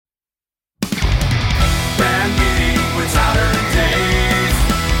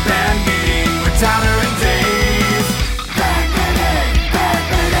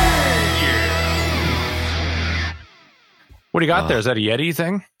What do you got there? Is that a Yeti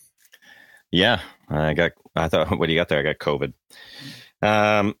thing? Yeah, I thought, what do you got there? I got COVID.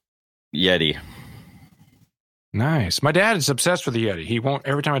 Yeti. Nice. My dad is obsessed with the Yeti. He won't,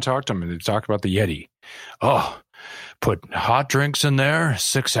 every time I talk to him, he talk about the Yeti. Oh, put hot drinks in there.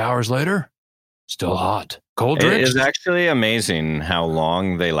 6 hours later, still hot. Cold drinks. It is actually amazing how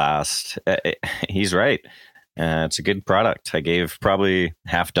long they last. He's right. It's a good product. I gave probably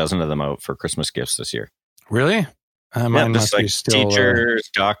half dozen of them out for Christmas gifts this year. Really? Mine just like teachers,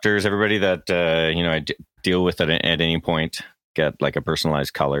 doctors, everybody that I deal with at any point get like a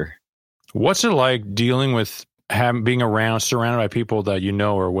personalized color. What's it like dealing with being surrounded by people that you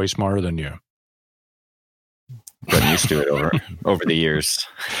know are way smarter than you? Gotten used to it over the years.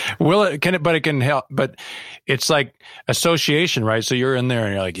 Well, it can help, but it's like association, right? So you're in there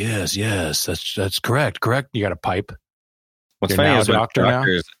and you're like, yes, that's correct. You got a pipe. What's funny is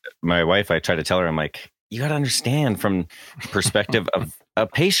doctors, my wife, I try to tell her, I'm like, you got to understand from the perspective of a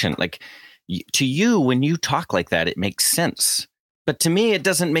patient. Like to you, when you talk like that, it makes sense. But to me, it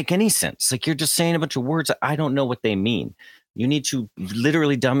doesn't make any sense. Like you're just saying a bunch of words. I don't know what they mean. You need to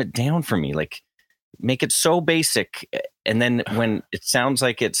literally dumb it down for me. Like make it so basic. And then when it sounds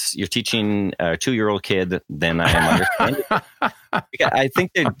like you're teaching a 2-year-old kid, then I am understanding. I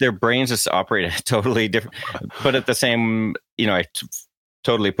think their brains just operate totally different. But at the same, I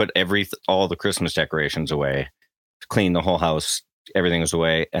totally put all the Christmas decorations away, cleaned the whole house, everything was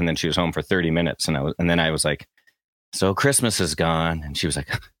away. And then she was home for 30 minutes. And then I was like, so Christmas is gone. And she was like,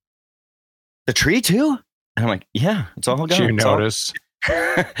 the tree too? And I'm like, yeah, it's all gone. You notice.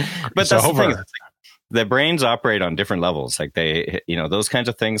 But that's the thing. The brains operate on different levels. Like those kinds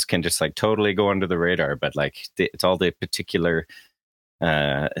of things can just like totally go under the radar. But like it's all the particular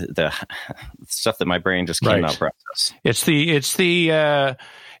the stuff that my brain just cannot process. It's the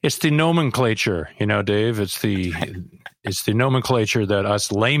nomenclature, Dave. It's the nomenclature that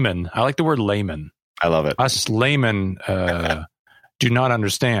us laymen. I like the word layman. I love it. Us laymen do not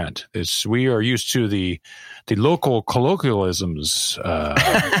understand. We are used to the local colloquialisms.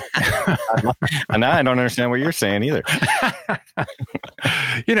 And I don't understand what you're saying either.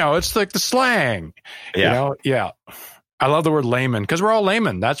 It's like the slang. Yeah. Yeah. I love the word layman because we're all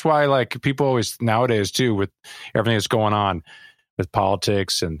laymen. That's why, like, people always nowadays too, with everything that's going on with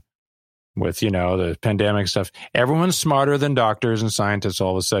politics and with the pandemic stuff, everyone's smarter than doctors and scientists.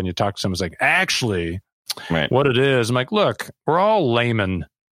 All of a sudden, you talk to someone, it's like, actually, right. What it is. I'm like, look, we're all laymen.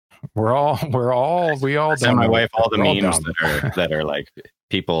 We all. Send my wife all the memes that are like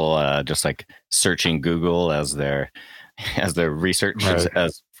people just like searching Google as their research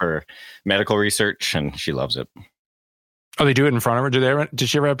as for medical research, and she loves it. Oh, they do it in front of her. Did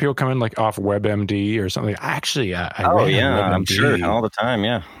she ever have people come in like off WebMD or something? Actually, I'm sure all the time.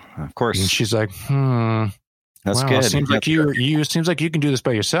 Yeah, of course. And she's like, that's good. Seems like you can do this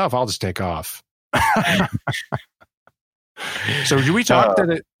by yourself. I'll just take off. So do we talk?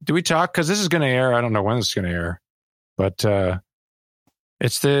 Do we talk? Because this is going to air. I don't know when this is going to air, but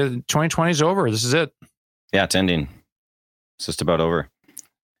it's the 2020 is over. This is it. Yeah, it's ending. It's just about over.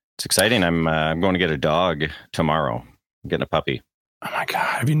 It's exciting. I'm going to get a dog tomorrow. I'm getting a puppy. Oh my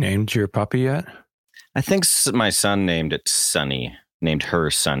God. Have you named your puppy yet? I think my son named it Sunny, named her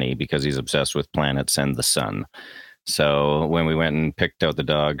Sunny because he's obsessed with planets and the sun. So when we went and picked out the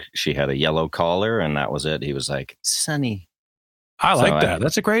dog, she had a yellow collar and that was it. He was like, Sunny. I like that.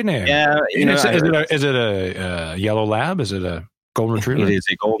 That's a great name. Yeah. Is it a yellow lab? Is it a golden retriever? It is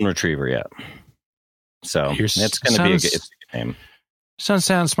a golden retriever. Yeah. So it's going to be a good name. Son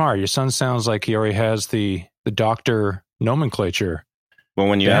sounds smart. Your son sounds like he already has the doctor nomenclature. Well,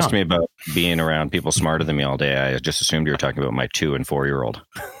 when you asked me about being around people smarter than me all day, I just assumed you were talking about my 2- and 4-year-old.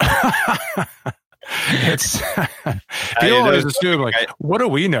 People always assume, like, what do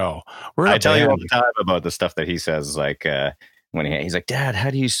we know? I tell you all the time about the stuff that he says, like when he's like, Dad, how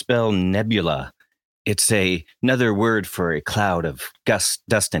do you spell nebula? It's another word for a cloud of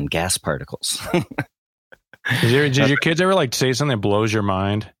dust and gas particles. Did your kids ever like say something that blows your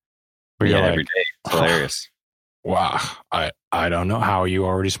mind? Yeah, every day. It's hilarious. Wow, I don't know. How are you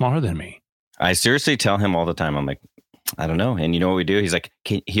already smaller than me? I seriously tell him all the time. I'm like, I don't know. And you know what we do? He's like,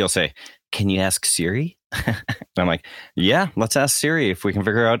 he'll say, can you ask Siri? And I'm like, yeah, let's ask Siri if we can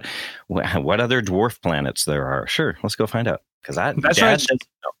figure out what other dwarf planets there are. Sure, let's go find out. Because that's right.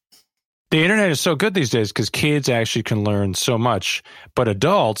 The internet is so good these days because kids actually can learn so much. But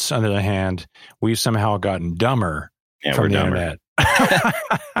adults, on the other hand, we've somehow gotten dumber from the internet.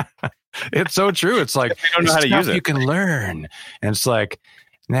 It's so true. It's like we don't know how to use it. You can learn, and it's like,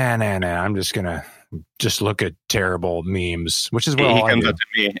 nah. I'm just gonna just look at terrible memes, which is he what comes up to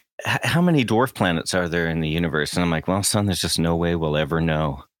me. How many dwarf planets are there in the universe? And I'm like, well, son, there's just no way we'll ever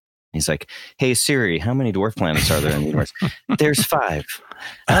know. He's like, hey, Siri, how many dwarf planets are there in the universe? There's 5.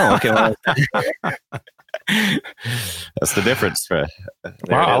 Oh, okay. Well, that's the difference. Wow,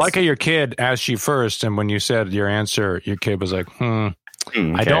 I like how your kid asked you first, and when you said your answer, your kid was like, okay.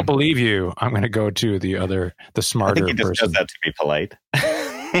 I don't believe you. I'm going to go to the smarter person. I think he just does that to be polite.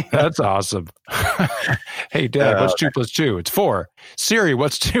 That's awesome. Hey, Dad, what's 2 + 2? It's 4. Siri,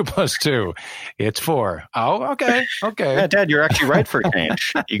 what's 2 + 2? It's 4. Oh, okay. Yeah, Dad, you're actually right for a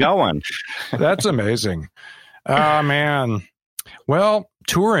change. You got one. That's amazing. Oh, man. Well,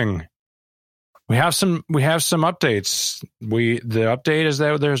 touring. We have some updates. The update is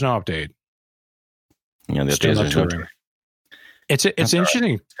that there's no update. Yeah, the update is touring. It's an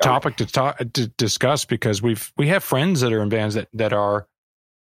interesting topic to discuss because we have friends that are in bands that are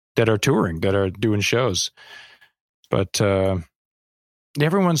touring, that are doing shows, but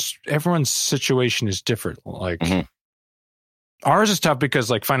everyone's situation is different. Like ours is tough because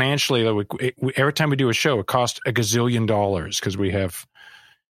like financially, every time we do a show, it costs $1 gazillion because we have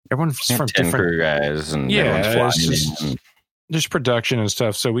everyone's from different guys and there's production and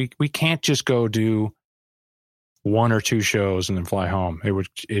stuff, so we can't just go do 1 or 2 shows and then fly home. We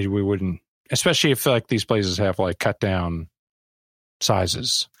wouldn't, especially if like these places have like cut down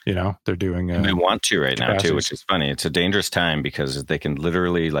sizes. They're doing. And they want to right now too, which is funny. It's a dangerous time because they can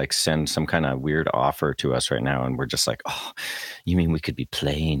literally like send some kind of weird offer to us right now, and we're just like, oh, you mean we could be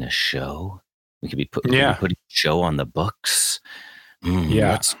playing a show? We could be putting a show on the books.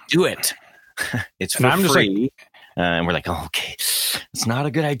 Let's do it. It's for free. And we're like, oh, okay, it's not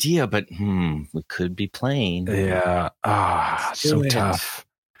a good idea, but we could be playing. Yeah. So tough.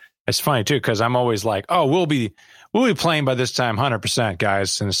 It's funny too, because I'm always like, oh, we'll be playing by this time, 100%,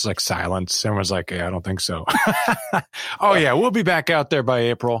 guys. And it's like silence. Everyone's like, yeah, I don't think so. Oh yeah, we'll be back out there by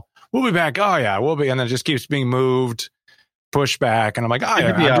April. We'll be back. Oh yeah, we'll be. And then it just keeps being moved, pushed back. And I'm like,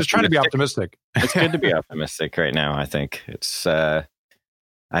 I'm just trying to be optimistic. It's good to be optimistic right now. I think it's.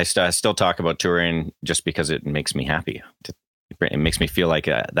 I still talk about touring just because it makes me happy. It makes me feel like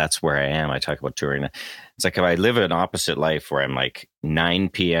that's where I am. I talk about touring. It's like if I live an opposite life where I'm like 9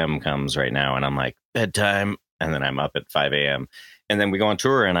 p.m. comes right now and I'm like bedtime, and then I'm up at 5 a.m. And then we go on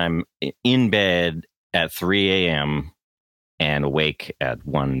tour and I'm in bed at 3 a.m. and awake at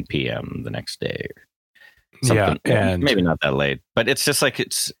 1 p.m. the next day. And maybe not that late, but it's just like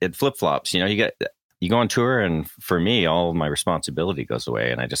it flip flops. You go on tour, and for me, all my responsibility goes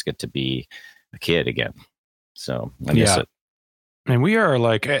away, and I just get to be a kid again. So I miss it. And we are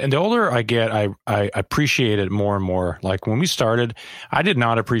like, and the older I get, I appreciate it more and more. Like when we started, I did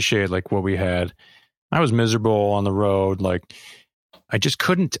not appreciate like what we had. I was miserable on the road. Like I just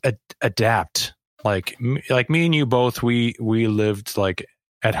couldn't adapt. Like me and you both, we lived like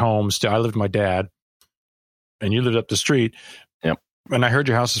at home. I lived with my dad, and you lived up the street. Yep. And I heard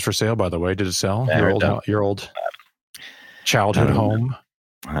your house is for sale, by the way. Did it sell? Your old childhood home?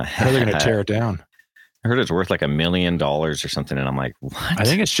 How are they going to tear it down? I heard it's worth like $1 million or something, and I'm like, what? I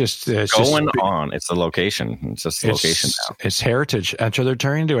think it's just going on. It's the location. It's just the location now. It's heritage. And so they're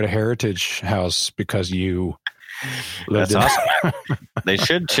turning into a heritage house because you lived That's awesome. They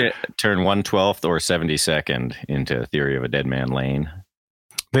should turn 1/12 or 72nd into Theory of a Dead Man Lane.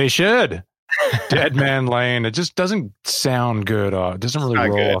 They should. Dead Man Lane. It just doesn't sound good. It doesn't really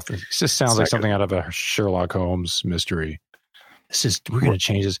roll off. It just sounds like something out of a Sherlock Holmes mystery. We're going to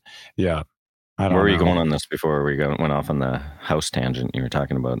change this. Yeah. Where were you going on this before we went off on the house tangent? You were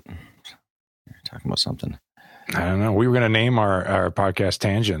talking about something. I don't know. We were going to name our podcast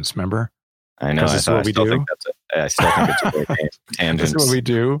Tangents. Remember? I know. That's what we do. I still think it's a great name. Tangents. That's what we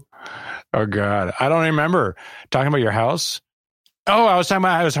do. Oh God, I don't remember talking about your house. Oh, I was talking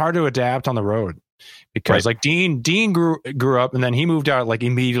about it was hard to adapt on the road because like Dean grew up and then he moved out like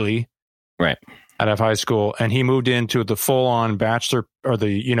immediately, right, out of high school, and he moved into the full on bachelor or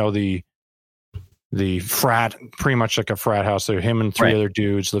the frat, pretty much like a frat house. So him and 3 other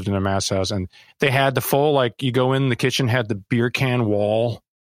dudes lived in a mass house, and they had the full, like you go in the kitchen had the beer can wall.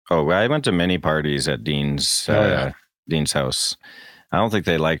 Oh, I went to many parties at Dean's house. I don't think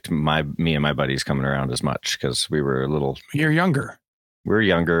they liked me and my buddies coming around as much because we were a little. You're younger. We're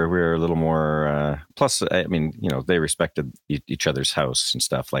younger. We're a little more. Plus, I mean, they respected each other's house and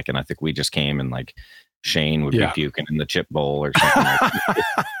stuff. Like, and I think we just came and like Shane would be puking in the chip bowl or something.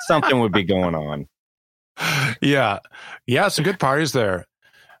 Something would be going on. Yeah, some good parties there.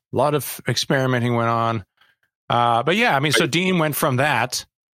 A lot of experimenting went on. But yeah, I mean, so Dean went from that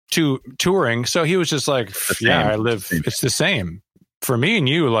to touring. So he was just like, I live. It's the same. for me and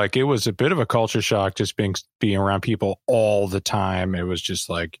you, like it was a bit of a culture shock just being around people all the time. It was just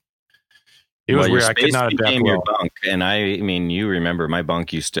like, it was weird. I could not adapt well. Your bunk, and I mean, you remember my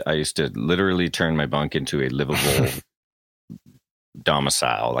bunk I used to literally turn my bunk into a livable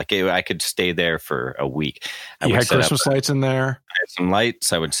domicile. Like I could stay there for a week. You had Christmas lights in there? I had some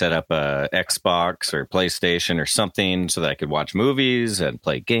lights. I would set up a Xbox or PlayStation or something so that I could watch movies and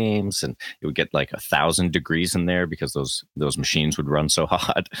play games, and it would get like 1,000 degrees in there because those machines would run so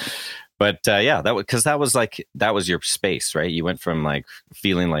hot. But yeah, that was your space, right? You went from like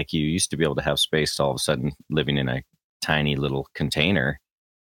feeling like you used to be able to have space to all of a sudden living in a tiny little container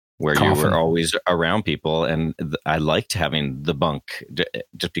where you were always around people. And I liked having the bunk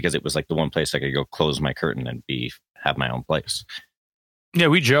just because it was like the one place I could go close my curtain and have my own place. Yeah,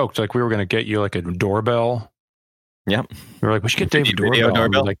 we joked like we were going to get you like a doorbell. Yep. We were like, we should get Dave a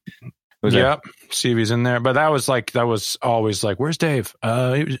doorbell. Like, yep. See if he's in there. But that was always like, where's Dave?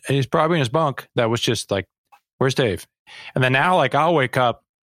 He's probably in his bunk. That was just like, where's Dave? And then now like I'll wake up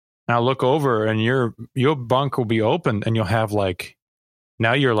and I'll look over and your bunk will be open and you'll have like,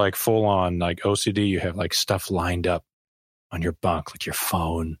 now you're like full on like OCD. You have like stuff lined up on your bunk, like your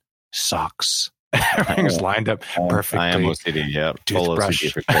phone, socks. Everything's lined up perfectly. I am OCD, yeah. Full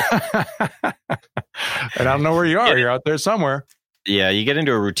OCD for sure. And I don't know where you are. You're out there somewhere. Yeah, you get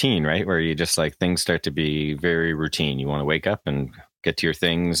into a routine, right? Where you just like things start to be very routine. You want to wake up and get to your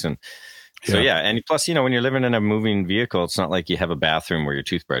things. And so, yeah. And plus, when you're living in a moving vehicle, it's not like you have a bathroom where your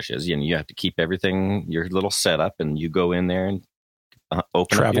toothbrush is. You have to keep everything, your little setup, and you go in there and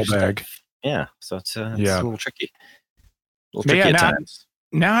open travel up your bag. Stuff. Yeah. So it's a little tricky. A little tricky at times.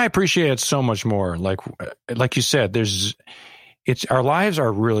 Now I appreciate it so much more. Like you said, our lives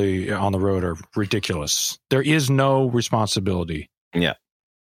are really on the road are ridiculous. There is no responsibility. Yeah.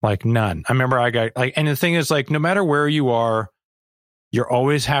 Like none. I remember I got like, and the thing is like, no matter where you are, you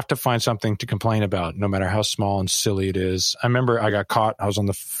always have to find something to complain about, no matter how small and silly it is. I remember I got caught. I was on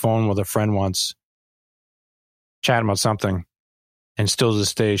the phone with a friend once chatting about something, and still to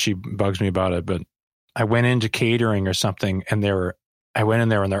this day, she bugs me about it. But I went into catering or something, and I went in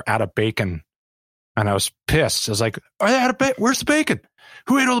there and they're out of bacon. And I was pissed. I was like, are they out of bacon? Where's the bacon?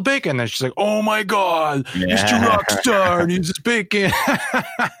 Who ate all the bacon? And she's like, oh my God, Mr. Rockstar needs his bacon.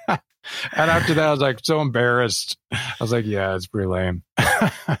 And after that, I was like so embarrassed. I was like, yeah, it's pretty lame.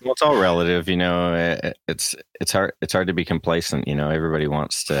 Well, it's all relative, it's hard to be complacent. Everybody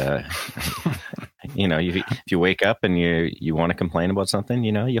wants to, if you wake up and you want to complain about something,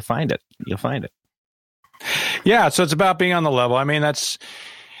 you'll find it. Yeah. So it's about being on the level. That's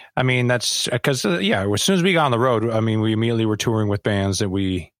because, as soon as we got on the road, we immediately were touring with bands that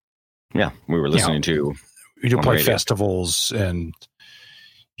we were listening to. We do play festivals and,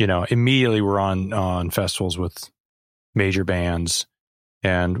 immediately we're on festivals with major bands.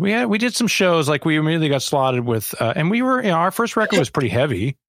 And we did some shows, like we immediately got slotted with, and we were, our first record was pretty heavy.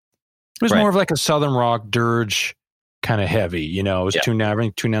 It was more of like a Southern rock dirge kind of heavy, it was tuned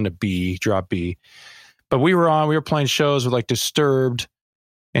down to B, drop B. But we were playing shows with like Disturbed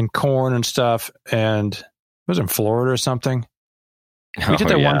and Korn and stuff, and it was in Florida or something. We did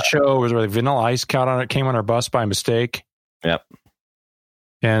that one show where like Vanilla Ice came on our bus by mistake. Yep.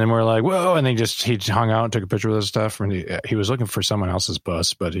 And then we're like, whoa! And he hung out and took a picture with us stuff. And he was looking for someone else's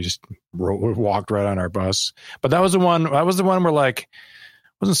bus, but he just walked right on our bus. But that was the one. That was the one where like,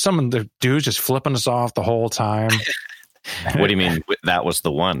 wasn't some of the dudes just flipping us off the whole time? What do you mean? That was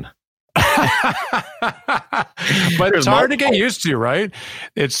the one. But it's hard to get used to, right?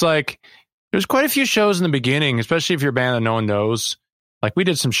 It's like there's quite a few shows in the beginning, especially if you're a band that no one knows. Like we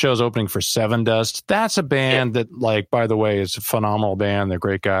did some shows opening for Seven Dust. That's a band that, like, by the way, is a phenomenal band. They're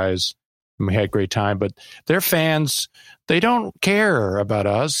great guys. And we had a great time, but their fans, they don't care about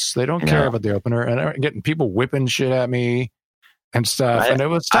us. They don't care about the opener. And I'm getting people whipping shit at me and stuff. And it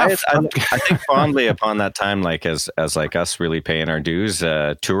was tough. I think fondly upon that time, like as like us really paying our dues,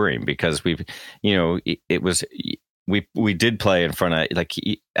 touring, because we did play in front of, like,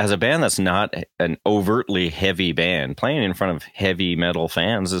 as a band that's not an overtly heavy band, playing in front of heavy metal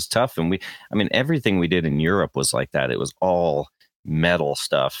fans is tough. And everything we did in Europe was like that. It was all metal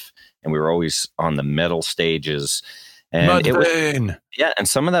stuff, and we were always on the metal stages. And Mudvayne. And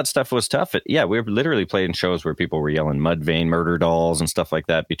some of that stuff was tough. We were literally playing shows where people were yelling Mudvayne, Murder Dolls, and stuff like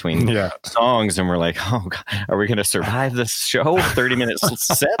that between songs, and we're like, oh God, are we going to survive this show? 30 minutes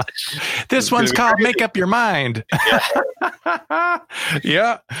set. This one's called Make Up Your Mind.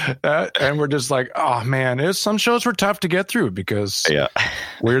 And we're just like, oh man, some shows were tough to get through because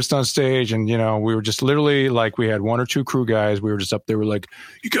we were just on stage, and we were just literally like, we had one or two crew guys. We were just up there. We're like,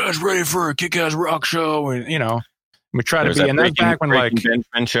 you guys ready for a kick-ass rock show? And We try to be, and that's back when like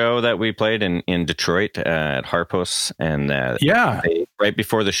Benjamin show that we played in Detroit at Harpos, and right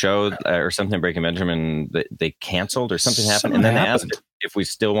before the show or something, Breaking Benjamin, they canceled or something happened, and then they asked if we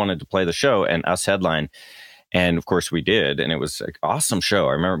still wanted to play the show and us headline, and of course we did, and it was an awesome show.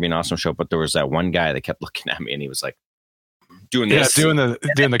 I remember it being an awesome show, but there was that one guy that kept looking at me, and he was like, doing this, doing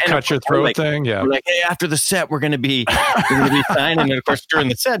the cut your throat thing. Yeah, we're like, hey, after the set, we're gonna be signing, and of course during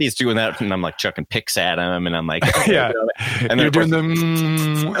the set he's doing that, and I'm like chucking pics at him, and I'm like, yeah, and you're doing them.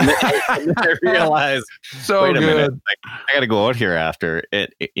 And then I realized, so wait a good. minute, like, I got to go out here after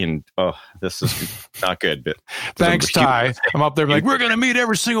it. This is not good. But thanks, Ty. I'm up there like, we're gonna meet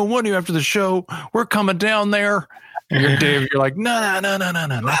every single one of you after the show. We're coming down there. And you're Dave. You're like, no,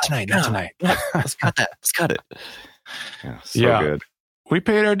 not tonight. Let's cut that. Let's cut it. Yeah, good. We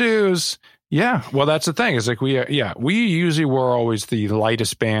paid our dues. Yeah. Well, that's the thing. It's like we usually were always the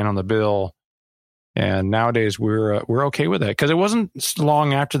lightest band on the bill, and nowadays we're okay with that, because it wasn't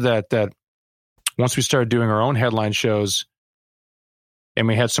long after that once we started doing our own headline shows, and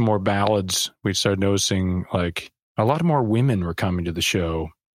we had some more ballads, we started noticing like a lot more women were coming to the show,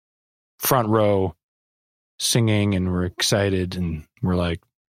 front row, singing, and we're excited, and we're like,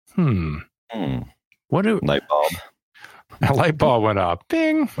 what do light bulb? A light bulb went up.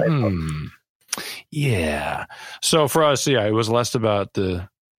 Bing. Yeah. So for us, it was less about the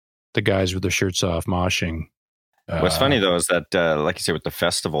guys with their shirts off moshing. What's funny though is that, like you said, with the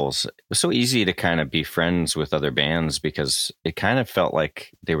festivals, it was so easy to kind of be friends with other bands, because it kind of felt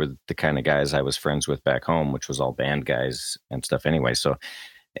like they were the kind of guys I was friends with back home, which was all band guys and stuff anyway. So,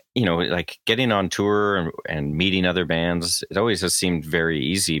 like getting on tour and meeting other bands, it always has seemed very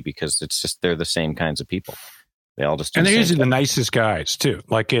easy, because it's just they're the same kinds of people. They all just and they're usually the nicest guys too.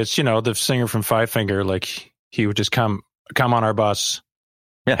 Like it's the singer from Five Finger, like he would just come on our bus,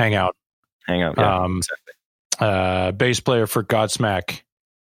 hang out. Yeah, exactly. Bass player for Godsmack,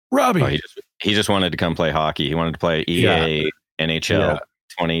 Robbie. He just wanted to come play hockey. He wanted to play EA, NHL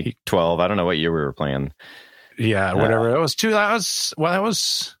 2012. I don't know what year we were playing. Yeah, whatever. That was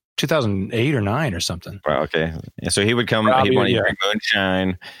 2008 or 9 or something. Well, okay. So he would come. He'd want to drink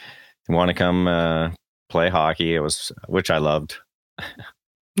moonshine. He'd want to come play hockey. Which I loved.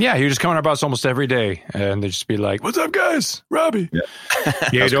 Yeah, he would just come on our bus almost every day, and they'd just be like, "What's up, guys? Robbie." Yeah,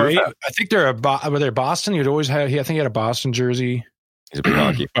 I think they're Boston. He'd always have. I think he had a Boston jersey. He's a big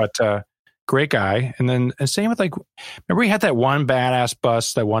hockey, but great guy. And same with like, remember we had that one badass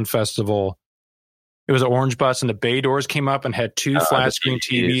bus, that one festival. It was an orange bus, and the bay doors came up and had 2 flat screen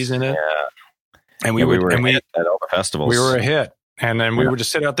TVs in it. Yeah. And we were at all the festivals. We were a hit, and then we would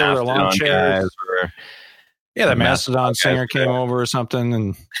just sit out there with our lawn chairs. The Mastodon singer came over or something,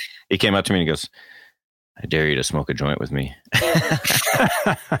 and he came up to me and he goes, "I dare you to smoke a joint with me."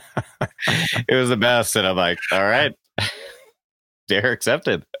 It was the best, and I'm like, "All right, dare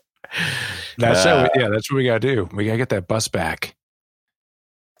accepted." That's it. Yeah, that's what we got to do. We got to get that bus back,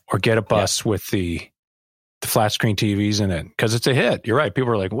 or get a bus with the flat screen TVs in it, because it's a hit. You're right.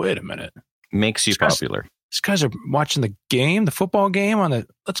 People are like, "Wait a minute." Makes you popular. These guys are watching the football game on the.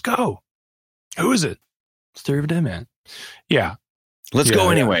 Let's go. Who is it? It's Theory of a Dead Man. Yeah. Let's go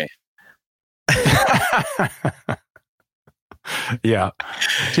anyway. Yeah.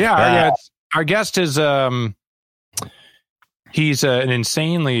 Our guest is he's an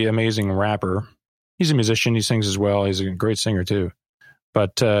insanely amazing rapper. He's a musician. He sings as well. He's a great singer too.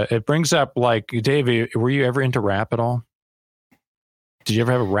 But it brings up, like, Dave, were you ever into rap at all? Did you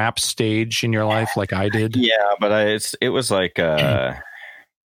ever have a rap stage in your life like I did? Yeah, but it was like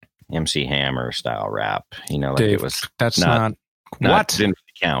MC Hammer style rap, like Dave, it was. That's not what didn't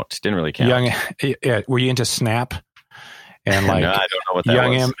really count. Were you into Snap? And like, no, I don't know what that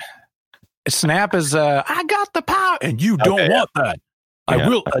was. Snap is I got the power, and you don't want that. I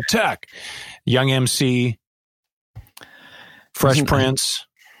will attack. Young MC, Fresh Prince.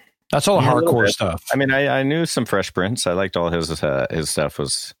 That's all hardcore stuff. I mean, I knew some Fresh Prince. I liked all his stuff.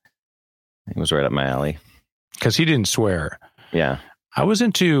 It was right up my alley, because he didn't swear. Yeah. I was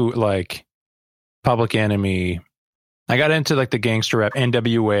into like Public Enemy. I got into like the gangster rap,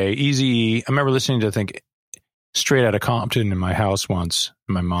 NWA, Eazy-E. I remember listening to, I think, Straight Outta Compton in my house once.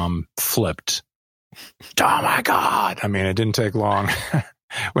 My mom flipped. Oh my God. I mean, it didn't take long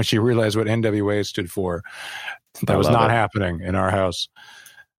when she realized what NWA stood for. That was not happening in our house.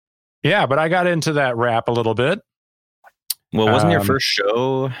 Yeah, but I got into that rap a little bit. Well, wasn't your first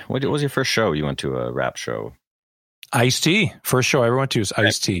show? What was your first show? You went to a rap show. Ice-T. First show I ever went to was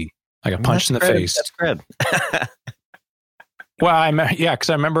Ice-T. I got punched in the face. That's cred. Well, because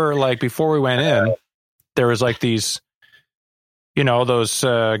I remember, like, before we went in, there was like these, those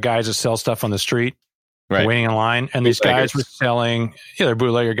guys that sell stuff on the street. waiting in line. And these guys were selling, they're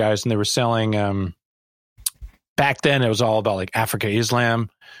bootlegger guys, and they were selling, back then it was all about like Africa Islam.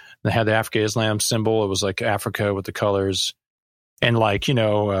 They had the Africa Islam symbol. It was like Africa with the colors. And like, I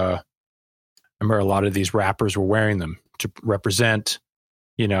remember a lot of these rappers were wearing them to represent,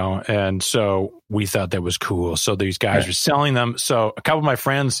 and so we thought that was cool. So these guys were selling them. So a couple of my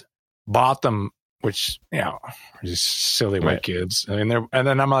friends bought them, which, are just silly white kids. And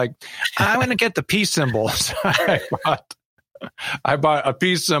then I'm like, I'm going to get the peace symbol. So I bought a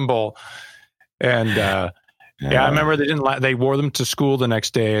peace symbol. And I remember they wore them to school the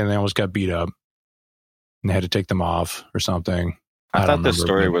next day, and they almost got beat up. And they had to take them off or something. I thought the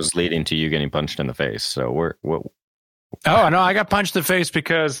story was leading to you getting punched in the face. So Oh, no, I got punched in the face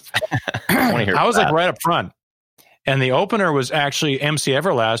because I was like right up front. And the opener was actually MC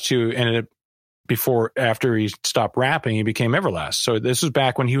Everlast, who ended up after he stopped rapping, he became Everlast. So this was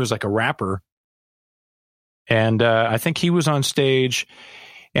back when he was like a rapper. And I think he was on stage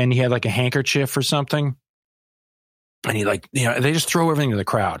and he had like a handkerchief or something. And he they just throw everything to the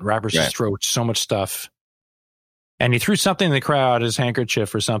crowd. Rappers just throw so much stuff. And he threw something in the crowd, his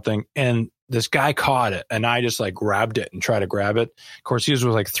handkerchief or something, and this guy caught it, and I just like grabbed it and tried to grab it. Of course, he was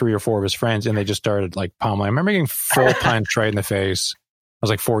with like 3 or 4 of his friends, and they just started like pummeling. I remember getting full punch right in the face. I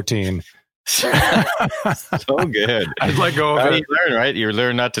was like 14. So good. I was like, go over. You learn, right? You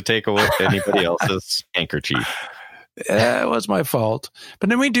learn not to take away anybody else's handkerchief. Yeah, it was my fault. But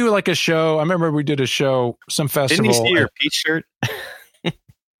then we do like a show. I remember we did a show, some festival. Didn't you see your peach shirt?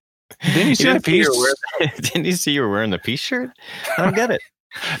 Didn't you see the piece? Didn't you see you were wearing the peace shirt? I don't get it.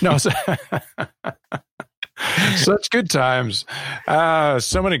 No, such good times.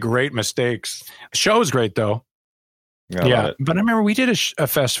 So many great mistakes. The show was great though. Yeah, but I remember we did a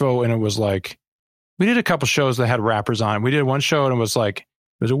festival, and it was like we did a couple shows that had rappers on. We did one show, and it was like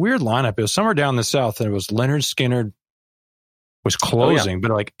it was a weird lineup. It was somewhere down the south, and it was Leonard Skinner was closing,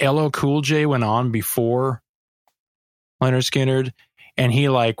 but like LL Cool J went on before Leonard Skinner. And he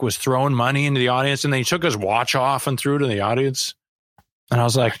like was throwing money into the audience, and then he took his watch off and threw it in the audience. And I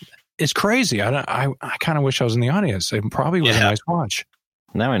was like, it's crazy. I kind of wish I was in the audience. It probably was a nice watch.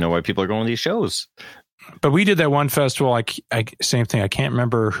 Now I know why people are going to these shows. But we did that one festival. Same thing. I can't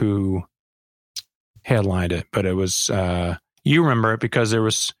remember who headlined it, but it was, you remember it because there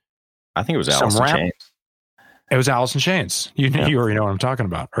was, I think it was Alice in Chains. It was Alice in Chains. You already know what I'm talking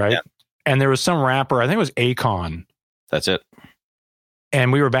about, right? Yeah. And there was some rapper, I think it was Akon. That's it.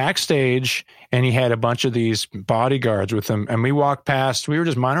 And we were backstage, and he had a bunch of these bodyguards with him. And we walked past. We were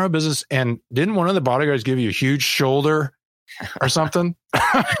just minding our business. And didn't one of the bodyguards give you a huge shoulder or something?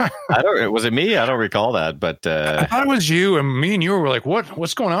 Was it me? I don't recall that. But I thought it was you. And me and you were like,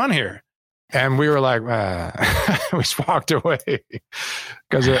 what's going on here? And we were like, we just walked away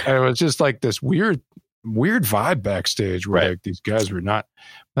because it was just like this weird vibe backstage where like these guys were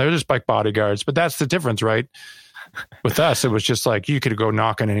they were just like bodyguards. But that's the difference, right? With us, it was just like you could go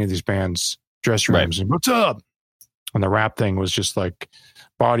knock on any of these bands' dressing rooms and what's up? And the rap thing was just like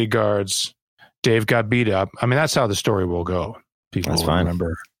bodyguards. Dave got beat up. I mean, that's how the story will go. People will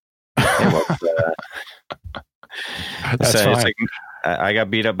remember. That's fine. It's like, I got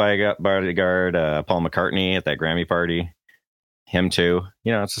beat up by a bodyguard, Paul McCartney at that Grammy party. Him too.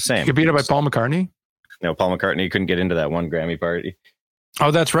 It's the same. You got beat up by Paul McCartney? No, Paul McCartney couldn't get into that one Grammy party.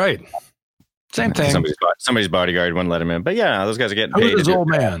 Oh, that's right. Same thing. Somebody's bodyguard wouldn't let him in. But yeah, those guys are getting paid. Who's this old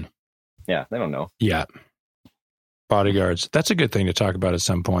man? Yeah, they don't know. Yeah. Bodyguards. That's a good thing to talk about at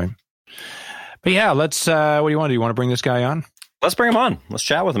some point. But yeah, let's, what do you want to do? You want to bring this guy on? Let's bring him on. Let's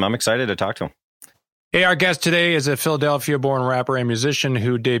chat with him. I'm excited to talk to him. Hey, our guest today is a Philadelphia-born rapper and musician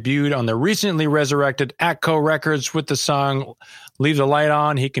who debuted on the recently resurrected Atco Records with the song Leave the Light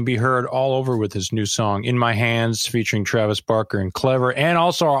On. He can be heard all over with his new song, In My Hands, featuring Travis Barker and Clever. And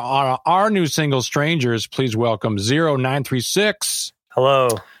also on our new single, Strangers, please welcome 0936. Hello.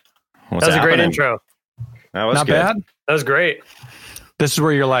 That was a great intro. That was not good. bad? That was great. This is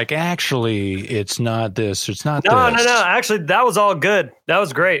where you're like, actually, it's not this. It's not this. No. Actually, that was all good. That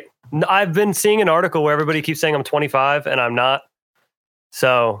was great. I've been seeing an article where everybody keeps saying I'm 25 and I'm not.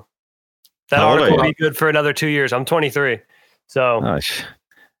 So that article will be good for another 2 years. I'm 23. So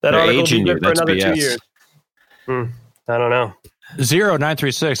that article will be good for another 2 years. I don't know.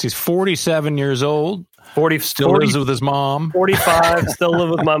 0936. He's 47 years old. 40 still lives with his mom. 45. Still live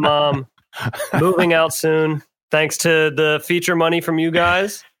with my mom. Moving out soon. Thanks to the feature money from you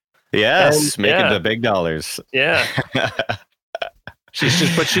guys. Yes, making the big dollars. Yeah.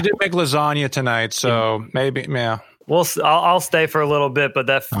 But she did make lasagna tonight, so maybe, yeah. I'll stay for a little bit, but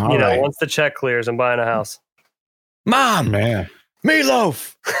once the check clears, I'm buying a house. Mom, man,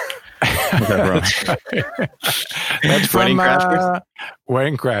 meatloaf. That's from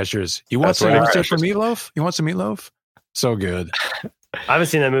Wedding Crashers. You want some meatloaf? You want some meatloaf? So good. I haven't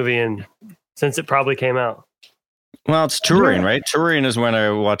seen that movie since it probably came out. Well, it's touring, right? Touring is when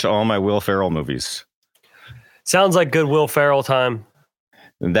I watch all my Will Ferrell movies. Sounds like good Will Ferrell time.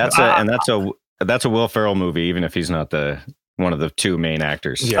 That's a Will Ferrell movie, even if he's not one of the two main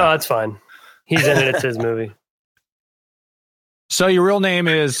actors. Yeah. Oh, that's fine. He's in it. It's his movie. So your real name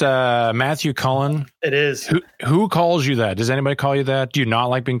is Matthew Cullen? It is. Who calls you that? Does anybody call you that? Do you not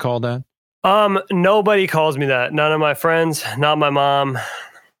like being called that? Nobody calls me that. None of my friends, not my mom.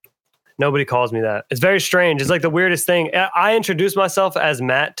 Nobody calls me that. It's very strange. It's like the weirdest thing. I introduce myself as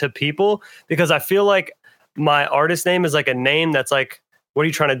Matt to people because I feel like my artist name is like a name that's like, what are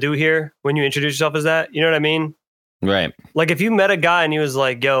you trying to do here when you introduce yourself as that? You know what I mean? Right. Like if you met a guy and he was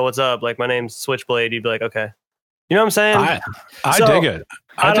like, yo, what's up? Like my name's Switchblade. You'd be like, okay. You know what I'm saying? I dig it.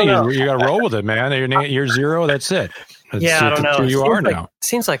 I think you got to roll with it, man. You're zero. That's it. I don't know. Who you are now. It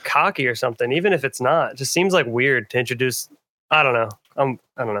seems like cocky or something, even if it's not. It just seems like weird to introduce. I don't know.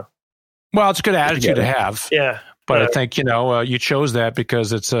 I don't know. Well, it's a good attitude to have. Yeah. But I think, you chose that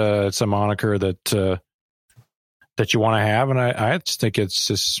because it's a moniker that you want to have. And I just think it's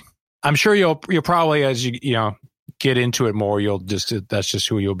just, I'm sure you'll probably, as you get into it more, that's just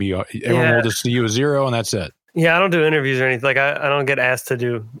who you'll be. Everyone will just see you as zero and that's it. Yeah, I don't do interviews or anything. Like I don't get asked to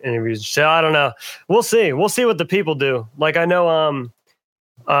do interviews. So I don't know. We'll see. We'll see what the people do. Like I know,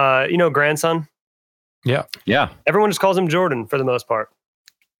 Grandson. Yeah. Yeah. Everyone just calls him Jordan for the most part.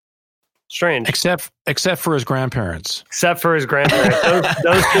 Strange. Except for his grandparents. Except for his grandparents.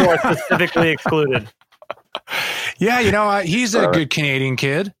 those two are specifically excluded. Yeah, he's a good Canadian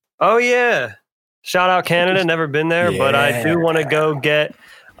kid. Oh yeah. Shout out Canada. Never been there, but I do want to go get.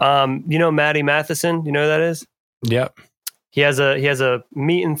 Matty Matheson, you know who that is? Yep. He has a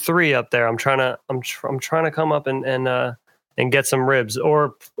meat and 3 up there. I'm trying to come up and get some ribs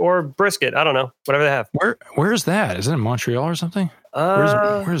or brisket. I don't know, whatever they have. Where's that? Is it in Montreal or something?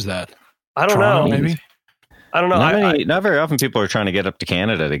 Where's that? I don't Toronto, know. Maybe. I don't know. Not very often people are trying to get up to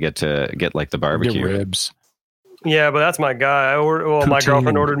Canada to get like the barbecue get ribs. Yeah, but that's my guy. My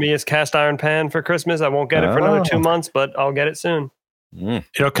girlfriend ordered me his cast iron pan for Christmas. I won't get it for another 2 months, but I'll get it soon.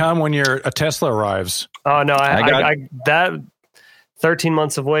 It'll come when a Tesla arrives. Oh no, I that 13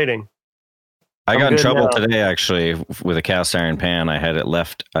 months of waiting. I got in trouble today actually with a cast iron pan. I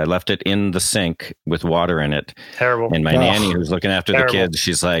left it in the sink with water in it. Terrible. And my nanny, who's looking after the kids,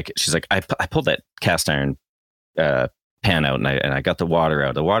 she's like, I pulled that cast iron pan out and I got the water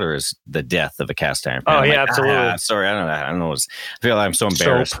out. The water is the death of a cast iron pan. Oh yeah, absolutely. Sorry, I don't know. I feel like I'm so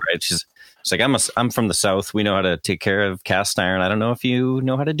embarrassed. Right? It's like I'm from the South. We know how to take care of cast iron. I don't know if you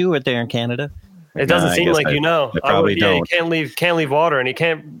know how to do it there in Canada. It doesn't seem like you know. I probably don't. You can't leave water, and you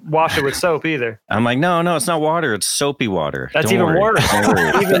can't wash it with soap either. I'm like, no, it's not water. It's soapy water. That's even worse.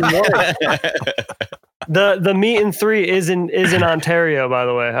 Even worse. The meat and 3 is in Ontario, by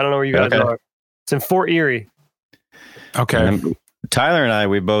the way. I don't know where you guys are. It's in Fort Erie. Okay. Tyler and I,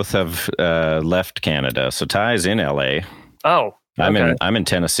 we both have left Canada. So Ty's in LA. Oh. Okay. I'm in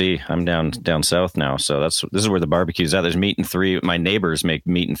Tennessee. I'm down south now. So this is where the barbecue's at. There's meat and 3. My neighbors make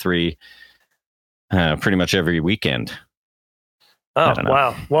meat and 3 pretty much every weekend. Oh,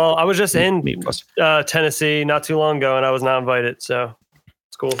 wow. Well, I was just in Tennessee not too long ago and I was not invited. So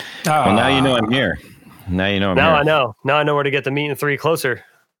it's cool. Well, now you know I'm here. Now you know I'm here. I know. Now I know where to get the meat and 3 closer.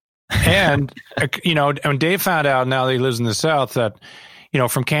 And, when Dave found out now that he lives in the South that,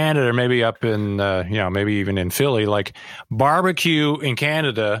 from Canada or maybe up in, maybe even in Philly, like barbecue in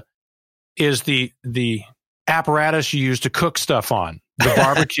Canada is the apparatus you use to cook stuff on. The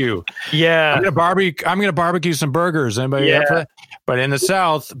barbecue. Yeah. I'm gonna barbecue some burgers. Anybody up for that? But in the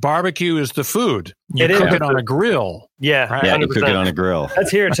South, barbecue is the food. You cook it on a grill. Yeah. Right? Yeah, you cook it on a grill.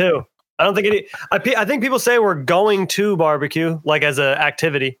 That's here too. I don't think I think people say we're going to barbecue like as an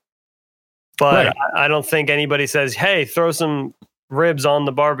activity. But right. I don't think anybody says, hey, throw some ribs on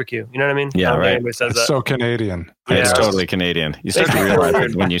the barbecue. You know what I mean? Yeah, right. It's so Canadian. Yeah, it's totally Canadian. You start to realize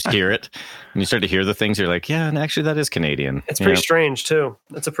it when you hear it. When you start to hear the things, you're like, yeah, and actually that is Canadian. It's pretty strange too.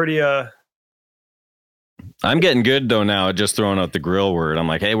 That's a pretty I'm getting good though now at just throwing out the grill word. I'm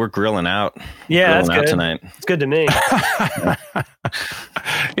like, hey, we're grilling out. Yeah, that's good tonight. It's good to me. Yeah,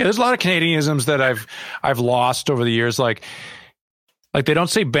 there's a lot of Canadianisms that I've lost over the years. Like they don't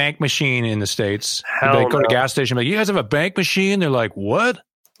say bank machine in the States. They go to gas station, like, you guys have a bank machine? They're like, what?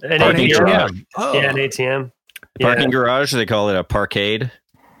 An ATM. Oh. Yeah, an ATM. Parking garage, they call it a parkade.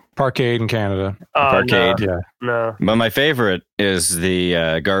 Parkade in Canada. Parkade. No. Yeah. No. But my favorite is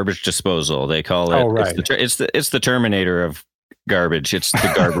the garbage disposal. They call it. Oh, right. It's the Terminator of garbage. It's the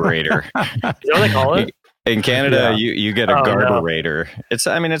garburator. Is that what they call it? In Canada, you get a garburator.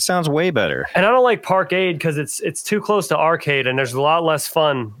 No. It sounds way better. And I don't like Parkade because it's too close to arcade, and there's a lot less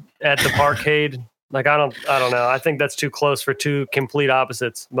fun at the Parkade. Like I don't know. I think that's too close for two complete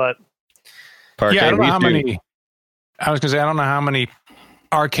opposites. But Parkade, I don't know how many. I was gonna say I don't know how many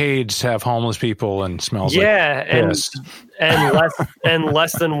arcades have homeless people and smells like piss. and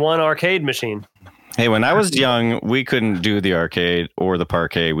less than one arcade machine. Hey, when I was young, we couldn't do the arcade or the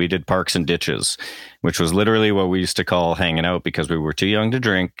parquet. We did parks and ditches, which was literally what we used to call hanging out because we were too young to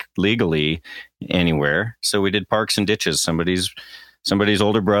drink legally anywhere. So we did parks and ditches. Somebody's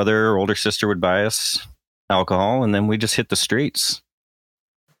older brother or older sister would buy us alcohol, and then we just hit the streets.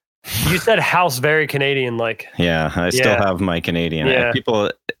 You said house very Canadian like. Yeah, I still have my Canadian. Yeah.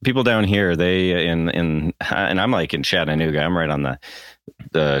 People down here, they and I'm like in Chattanooga. I'm right on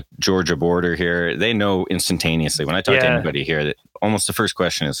the Georgia border here. They know instantaneously when I talk to anybody here that almost the first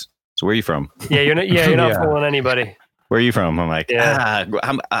question is, "So where are you from?" Yeah, you're not fooling anybody. Where are you from? I'm like,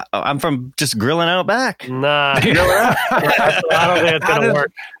 I'm from just grilling out back. Nah, I don't think it's gonna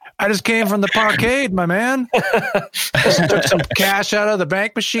work. I just came from the parkade, my man. Just took some cash out of the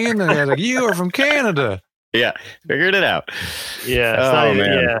bank machine, and they're like, "You are from Canada." Yeah, figured it out.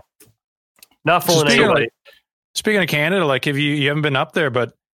 Yeah, not fooling anybody. Speaking of Canada, like, if you haven't been up there,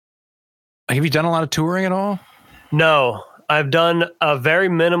 but have you done a lot of touring at all? No, I've done a very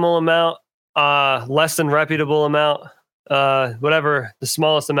minimal amount, less than reputable amount. Whatever the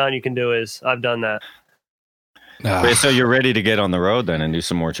smallest amount you can do is, I've done that. Wait, so you're ready to get on the road then and do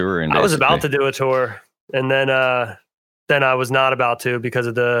some more touring? I was about to do a tour, and then I was not about to because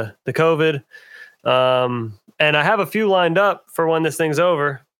of the COVID. And I have a few lined up for when this thing's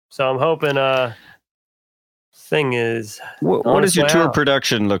over. So I'm hoping. Thing is, what does your tour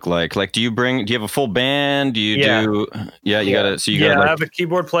production look like? Like, do you have a full band? Do you do? Yeah, you got to. So you got. I have a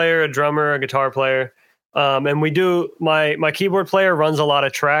keyboard player, a drummer, a guitar player, and we do. My keyboard player runs a lot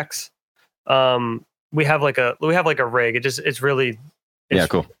of tracks. We have like a rig. It's really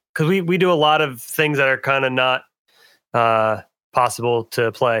cool because we do a lot of things that are kind of not possible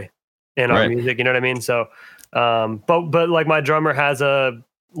to play in our music. You know what I mean? So, but like my drummer has an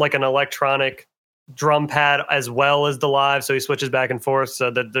electronic drum pad as well as the live, so he switches back and forth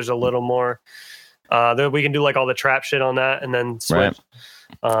so that there's a little more that we can do like all the trap shit on that and then switch.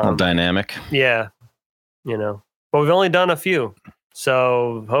 Dynamic. Yeah, but we've only done a few,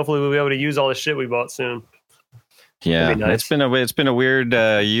 so hopefully we'll be able to use all the shit we bought soon. Yeah, nice. It's been a weird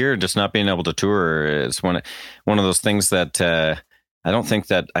year just not being able to tour. It's one of those things that I don't think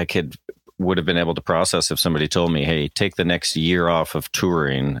that I would have been able to process if somebody told me, "Hey, take the next year off of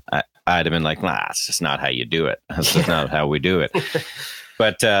touring." I'd have been like, "Nah, it's just not how you do it. That's just not how we do it."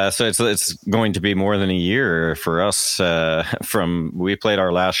 But so it's going to be more than a year for us. We played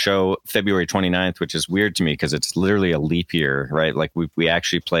our last show February 29th, which is weird to me because it's literally a leap year, right? Like we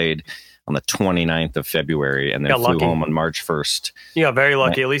actually played on the 29th of February and then flew home on March 1st. You got very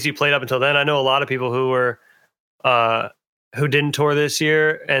lucky. At least you played up until then. I know a lot of people who were who didn't tour this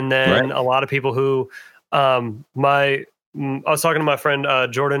year, and then a lot of people who I was talking to my friend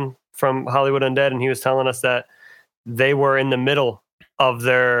Jordan from Hollywood Undead, and he was telling us that they were in the middle of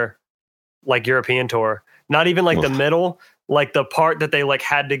their like European tour. Not even like the middle, like the part that they like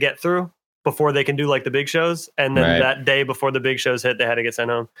had to get through before they can do like the big shows. And then that day before the big shows hit, they had to get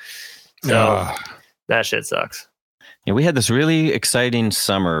sent home. So that shit sucks. Yeah, we had this really exciting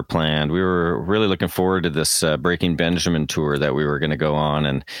summer planned. We were really looking forward to this Breaking Benjamin tour that we were going to go on,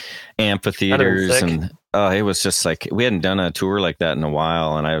 and amphitheaters, and it was just like we hadn't done a tour like that in a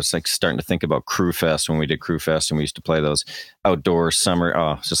while. And I was like starting to think about Crew Fest when we did Crew Fest, and we used to play those outdoor summer.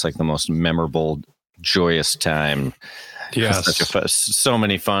 Oh, it's just like the most memorable, joyous time. Yes, so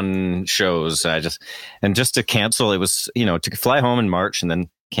many fun shows. Just to cancel, it was to fly home in March and then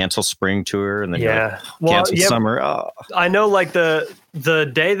cancel spring tour and then cancel summer. Oh. I know, like the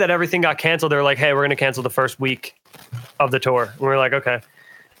day that everything got canceled, they were like, "Hey, we're going to cancel the first week of the tour." And we were like, "Okay,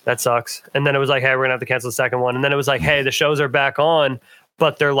 that sucks." And then it was like, "Hey, we're going to have to cancel the second one." And then it was like, "Hey, the shows are back on,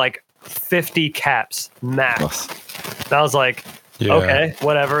 but they're like 50 caps max." And I was like, "Okay,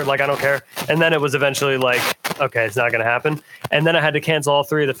 whatever. Like, I don't care." And then it was eventually like, "Okay, it's not going to happen." And then I had to cancel all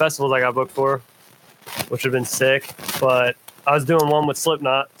 3 of the festivals I got booked for, which would have been sick, but I was doing one with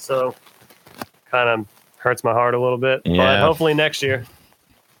Slipknot, so kind of hurts my heart a little bit. Yeah. But hopefully next year.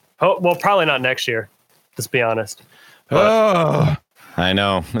 Well, probably not next year. Let's be honest. But, I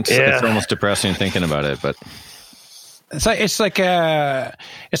know it's almost depressing thinking about it, but it's like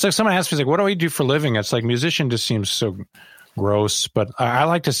someone asked me, like, "What do we do for a living?" It's like musician just seems so gross, but I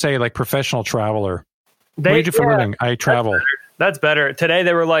like to say like professional traveler. What do you do for a living? I travel. That's better. Today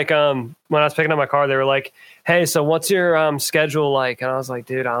they were like, when I was picking up my car, they were like, "Hey, so what's your schedule like?" And I was like,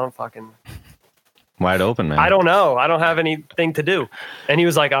 "Dude, I don't fucking wide open, man. I don't know. I don't have anything to do." And he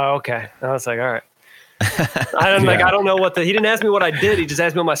was like, "Oh, okay." And I was like, "All right." I don't know what he didn't ask me what I did. He just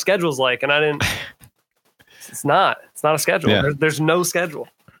asked me what my schedule's like, and I didn't. It's not a schedule. Yeah. There's no schedule.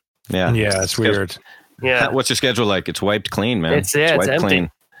 Yeah, it's weird. Yeah. What's your schedule like? It's wiped clean, man. It's wiped empty.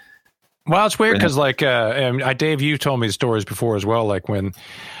 Clean. Well, it's weird because Dave, you told me the stories before as well. Like when,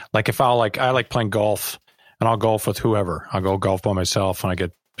 like if I like playing golf, and I'll golf with whoever. I'll go golf by myself, and I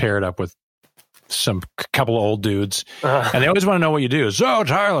get paired up with some couple of old dudes, and they always want to know what you do. So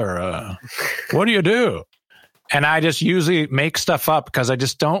Tyler, what do you do? And I just usually make stuff up because I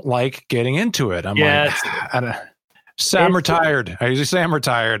just don't like getting into it. I'm I'm retired. I usually say I'm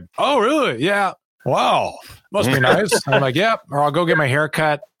retired. Oh, really? Yeah. Wow. Must be nice. I'm like, yep. Or I'll go get my hair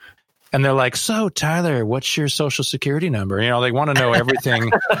cut. And they're like, so Tyler, what's your social security number? You know, they want to know everything.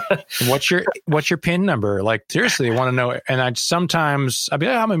 What's your PIN number? Like, seriously, they want to know. And I'd be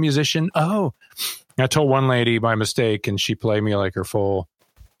like, I'm a musician. Oh, and I told one lady by mistake, and she played me like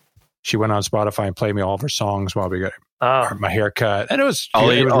she went on Spotify and played me all of her songs while we got my hair cut. And it was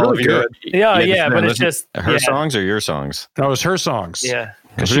really good. Yeah. But it's just her songs or your songs? No, it was her songs. Yeah.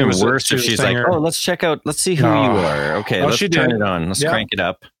 Because she was worse if she's like, oh, let's see who you are. Okay, let's turn it on. Let's crank it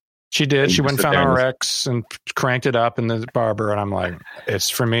up. She did. She went and found RX and cranked it up in the barber. And I'm like, it's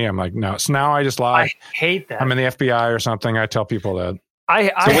for me. I'm like, no. So now I just lie. I hate that. I'm in the FBI or something. I tell people that. I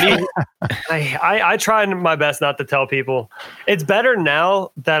try my best not to tell people. It's better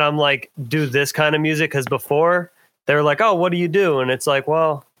now that I'm like, do this kind of music. Because before they were like, oh, what do you do? And it's like,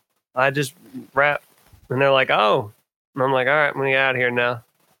 well, I just rap. And they're like, oh. And I'm like, all right, I'm going to get out of here now.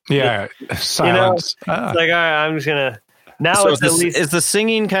 Yeah. Silence. It's like, all right, I'm just going to. Now so it's is the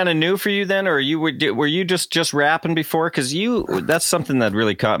singing kind of new for you then, or were you just rapping before? Because that's something that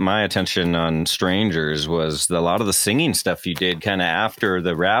really caught my attention on Strangers was a lot of the singing stuff you did kind of after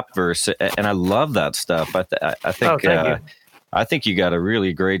the rap verse, and I love that stuff. I think you got a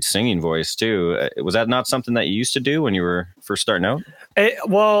really great singing voice too. Was that not something that you used to do when you were first starting out?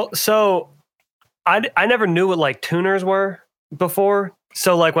 So I never knew what like tuners were before.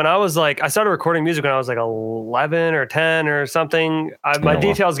 So like when I started recording music when I was like 11 or 10 or something, my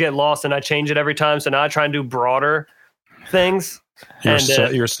details get lost and I change it every time. So now I try and do broader things.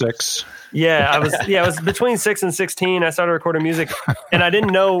 You're 6. Yeah, I was between 6 and 16. I started recording music and I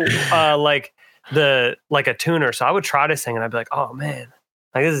didn't know like a tuner. So I would try to sing and I'd be like, oh man,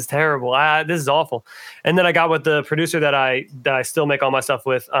 like this is terrible. This is awful. And then I got with the producer that I still make all my stuff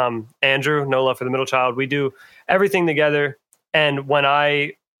with, Andrew, No Love for the Middle Child. We do everything together. And when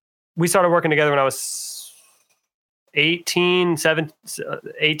we started working together when I was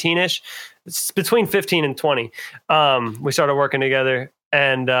 18-ish, it's between 15 and 20. We started working together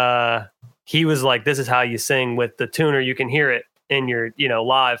and he was like, this is how you sing with the tuner. You can hear it in your,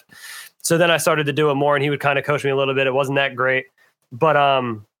 live. So then I started to do it more and he would kind of coach me a little bit. It wasn't that great, but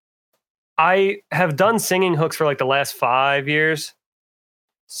I have done singing hooks for like the last 5 years.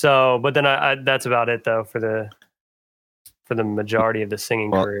 So, but then that's about it though for the majority of the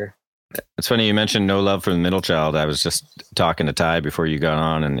singing career. It's funny you mentioned No Love for the Middle Child. I was just talking to Ty before you got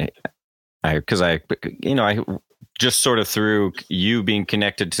on, and I just sort of through you being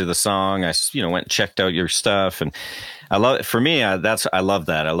connected to the song, I went and checked out your stuff, and I love it. For me, I love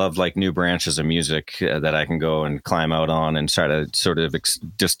that. I love like new branches of music that I can go and climb out on and try to sort of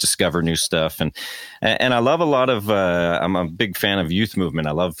just discover new stuff. And I love a lot of, I'm a big fan of youth movement.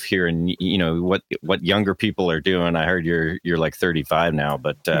 I love hearing, what younger people are doing. I heard you're like 35 now,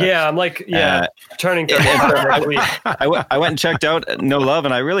 but yeah, I'm like, turning 35 next week. I went and checked out No Love,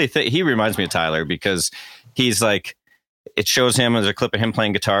 and I really think he reminds me of Tyler because he's like, it shows him as a clip of him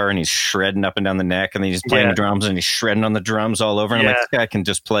playing guitar and he's shredding up and down the neck, and then he's playing the drums and he's shredding on the drums all over. And I'm like, this guy can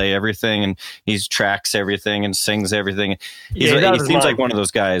just play everything, and he tracks everything and sings everything. He seems like one of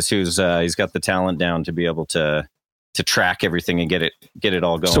those guys who's he's got the talent down to be able to track everything and get it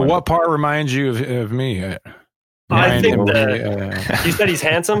all going. So what part reminds you of me? I think you said he's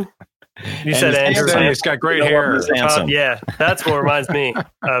handsome. You said Andrew. He's got great hair. Yeah, that's what reminds me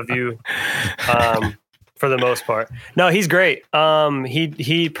of you. For the most part. No, he's great.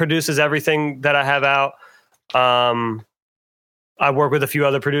 He produces everything that I have out. I work with a few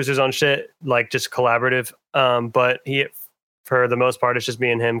other producers on shit, like just collaborative. But for the most part, it's just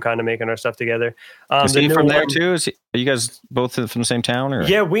me and him kind of making our stuff together. Is he from there too? Are you guys both from the same town? Or?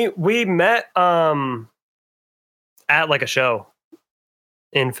 Yeah, we met at like a show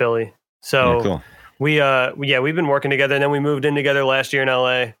in Philly. So cool. We've been working together, and then we moved in together last year in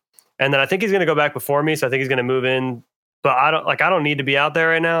LA. And then I think he's going to go back before me. So I think he's going to move in but I don't need to be out there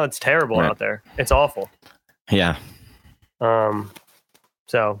right now. It's terrible out there. It's awful. Yeah. So I'm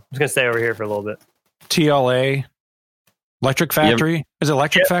just gonna stay over here for a little bit. TLA, Electric Factory. Is it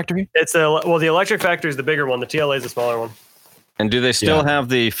Electric Factory? It's the Electric Factory is the bigger one. The TLA is the smaller one. And do they still have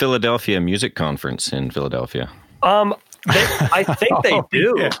the Philadelphia Music Conference in Philadelphia? I think they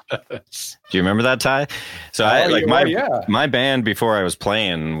do. Yes. Do you remember that, Ty? So my band before I was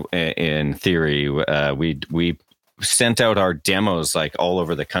playing in Theory, we sent out our demos like all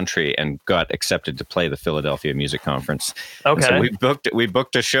over the country and got accepted to play the Philadelphia Music Conference. Okay. And so we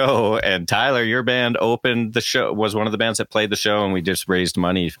booked a show, and Tyler, your band opened the show, was one of the bands that played the show, and we just raised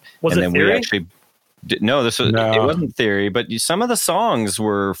money. Was and it then Theory? We actually it wasn't Theory, but some of the songs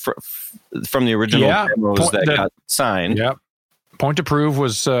were from the original demos that got signed. Yeah. Point to Prove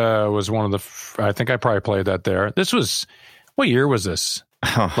was one of the I think I probably played that there. This was, what year was this?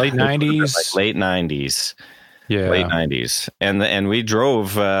 Late 90s? Like late 90s. Yeah. Late 90s. And we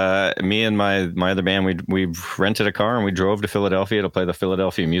drove, me and my other band, we rented a car and we drove to Philadelphia to play the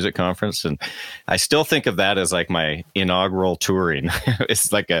Philadelphia Music Conference. And I still think of that as like my inaugural touring.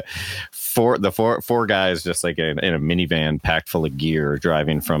 It's like four guys just like in a minivan packed full of gear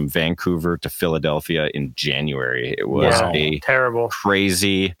driving from Vancouver to Philadelphia in January. It was a terrible,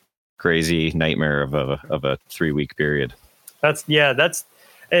 crazy nightmare of a 3-week period. And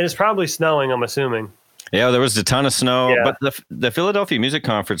it's probably snowing, I'm assuming. Yeah, there was a ton of snow, but the Philadelphia Music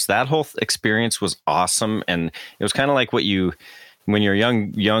Conference, that whole experience was awesome. And it was kind of like when you're a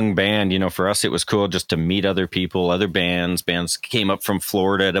young band, for us, it was cool just to meet other people, other bands. Bands came up from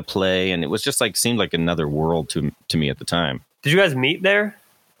Florida to play. And it was just seemed like another world to me at the time. Did you guys meet there?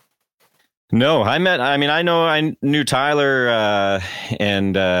 No, I knew Tyler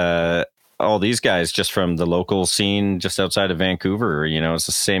and all these guys just from the local scene just outside of Vancouver. It's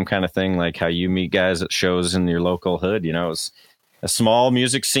the same kind of thing, like how you meet guys at shows in your local hood. It's a small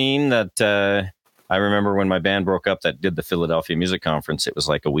music scene that I remember when my band broke up that did the Philadelphia Music Conference. It was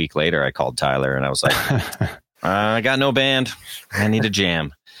like a week later, I called Tyler and I was like, I got no band. I need a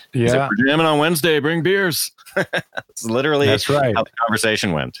jam. Yeah. He's like, we're jamming on Wednesday. Bring beers. That's literally how the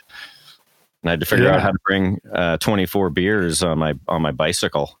conversation went. And I had to figure out how to bring 24 beers on my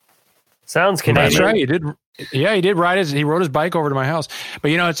bicycle. Sounds Canadian. That's right. He did. Yeah, he did he rode his bike over to my house.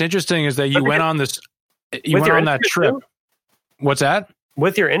 But it's interesting is that you went on that trip. Too? What's that?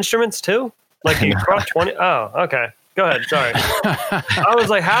 With your instruments too? Like you brought 20? Oh, okay. Go ahead. Sorry. I was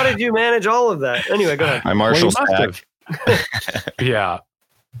like, how did you manage all of that? Anyway, go ahead. My Marshall stack. Yeah.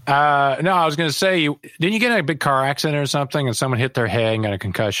 No, I was going to say, didn't you get in a big car accident or something and someone hit their head and got a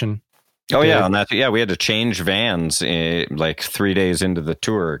concussion? Oh, yeah. And we had to change vans like 3 days into the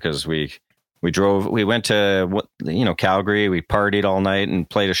tour because we went to, Calgary. We partied all night and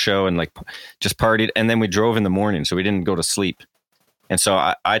played a show and just partied. And then we drove in the morning. So we didn't go to sleep. And so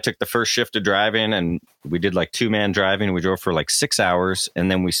I took the first shift of driving and we did 2-man driving. We drove for 6 hours and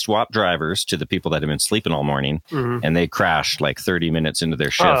then we swapped drivers to the people that had been sleeping all morning and they crashed 30 minutes into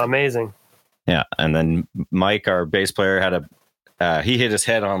their shift. Oh, amazing. Yeah. And then Mike, our bass player, he hit his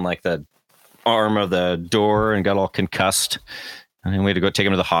head on the arm of the door and got all concussed. And then we had to go take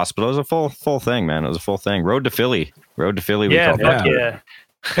him to the hospital. It was a full thing, man. It was a full thing. Road to Philly. Yeah.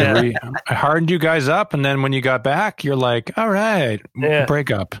 We hardened you guys up, and then when you got back, you're like, "All right, break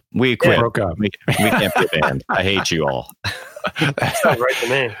up." We quit. Broke up. We can't be a band. I hate you all. That's not right to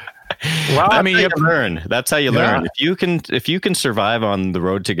me. Well, that's you learn. That's how you learn. If you can survive on the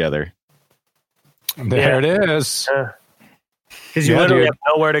road together, there it is. Because you literally have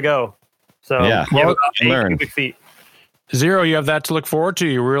nowhere to go. So you have about 8 cubic feet. Zero, you have that to look forward to.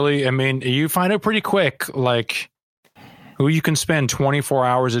 You really, you find it pretty quick, who you can spend 24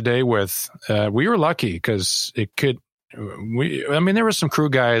 hours a day with. We were lucky because there were some crew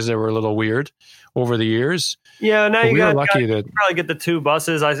guys that were a little weird over the years. Yeah, now you were lucky that probably get the 2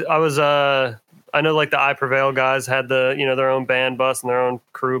 buses. I was I know the I Prevail guys had their own band bus and their own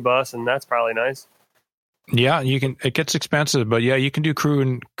crew bus, and that's probably nice. Yeah, it gets expensive, but yeah, you can do crew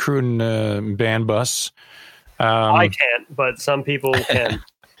and band bus. I can't, but some people can.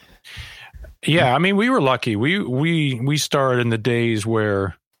 Yeah, we were lucky. We started in the days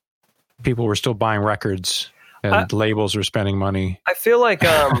where people were still buying records and labels were spending money. I feel like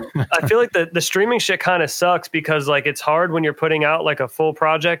the streaming shit kind of sucks because it's hard when you're putting out a full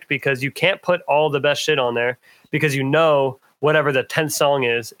project because you can't put all the best shit on there because whatever the 10th song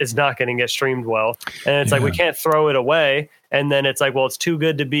is not going to get streamed well. And it's we can't throw it away. And then it's it's too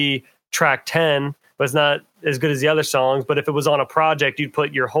good to be track 10, but it's not as good as the other songs. But if it was on a project, you'd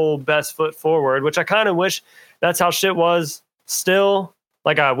put your whole best foot forward, which I kind of wish that's how shit was still.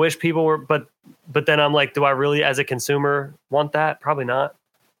 Like I wish people were, but then I'm like, do I really, as a consumer, want that? Probably not.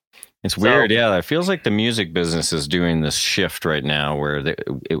 It's weird. Yeah. It feels like the music business is doing this shift right now where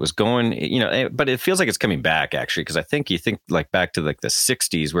it was going, but it feels like it's coming back actually. Cause I think you think like back to like the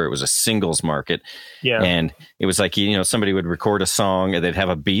 60s where it was a singles market. Yeah. And it was like, somebody would record a song and they'd have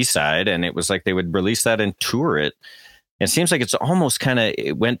a B-side and it was like they would release that and tour it. It seems like it's almost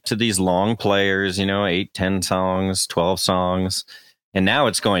it went to these long players, 8, 10 songs, 12 songs. And now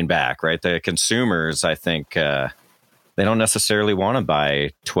it's going back, right? The consumers, I think, they don't necessarily want to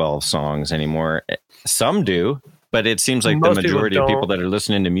buy 12 songs anymore. Some do, but it seems like the majority of people that are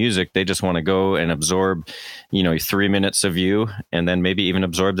listening to music, they just want to go and absorb, 3 minutes of you and then maybe even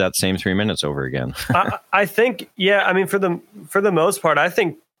absorb that same 3 minutes over again. I think, yeah, I mean, for the most part, I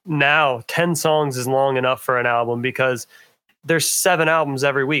think now 10 songs is long enough for an album because there's 7 albums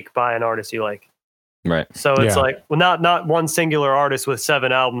every week by an artist you like. Right. So it's like, well, not one singular artist with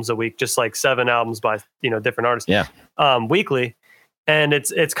 7 albums a week, just like 7 albums by, different artists. Yeah. Weekly. And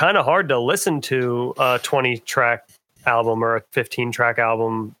it's kind of hard to listen to a 20 track album or a 15 track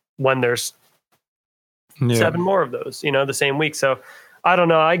album when there's 7 more of those, the same week. So I don't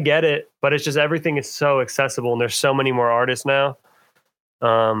know. I get it, but it's just, everything is so accessible and there's so many more artists now,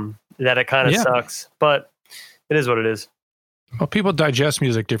 that it kind of sucks, but it is what it is. Well, people digest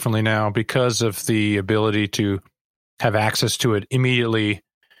music differently now because of the ability to have access to it immediately.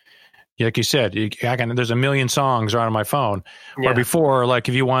 Like you said, there's a million songs right on my phone. Yeah. Where before, like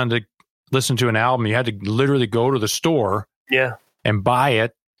if you wanted to listen to an album, you had to literally go to the store and buy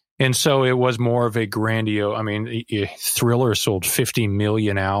it. And so it was more of a grandiose. I mean, Thriller sold 50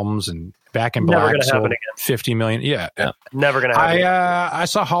 million albums, and Back in Black sold 50 million. Yeah. Never going to happen. I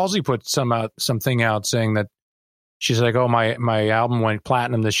saw Halsey put something out saying that she's like, oh, my album went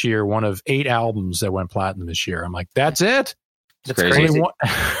platinum this year. One of 8 albums that went platinum this year. I'm like, that's it? That's crazy.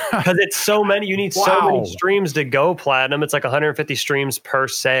 Because it's so many. You need so many streams to go platinum. It's like 150 streams per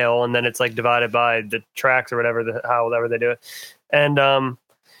sale. And then it's like divided by the tracks or whatever, however they do it. And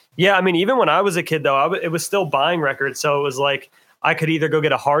I mean, even when I was a kid, though, it was still buying records. So it was like I could either go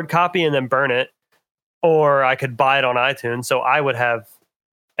get a hard copy and then burn it, or I could buy it on iTunes. So I would have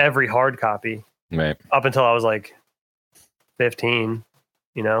every hard copy up until I was like 15,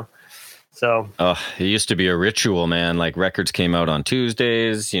 So it used to be a ritual, man. Like records came out on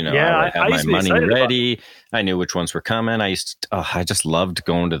Tuesdays, I would have my money ready. I knew which ones were coming. I just loved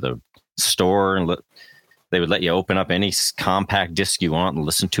going to the store and they would let you open up any compact disc you want and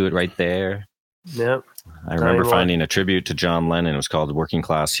listen to it right there. Yep. I remember finding a tribute to John Lennon. It was called Working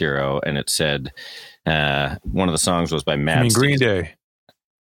Class Hero. And it said, one of the songs was by Mad Green Day.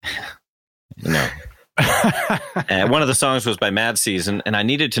 No. And one of the songs was by Mad Season, and I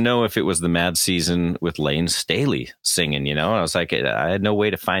needed to know if it was the Mad Season with Lane Staley singing. I was like, I had no way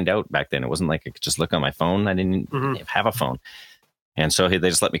to find out back then. It wasn't like I could just look on my phone. I didn't have a phone, and so they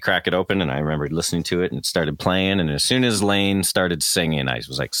just let me crack it open. And I remember listening to it, and it started playing. And as soon as Lane started singing, I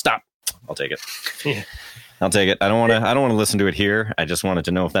was like, "Stop! I'll take it. Yeah. I'll take it. I don't want to listen to it here. I just wanted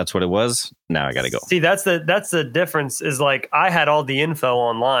to know if that's what it was. Now I got to go." See, that's the difference. Is like I had all the info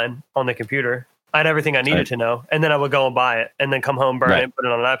online on the computer. I had everything I needed to know, and then I would go and buy it, and then come home, burn it, put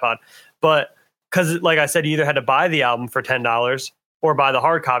it on an iPod. But because, like I said, you either had to buy the album for $10 or buy the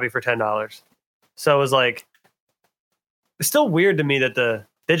hard copy for $10. So it was like, it's still weird to me that the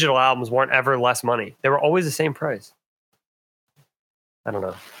digital albums weren't ever less money. They were always the same price. I don't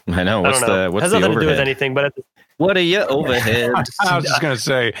know. I know. What's the overhead? It has nothing to do with anything, but what are your overhead? I was just going to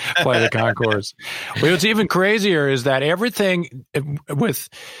say, play the concourse. What's even crazier is that everything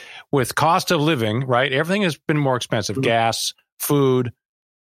with cost of living, right? Everything has been more expensive. Mm-hmm. Gas, food,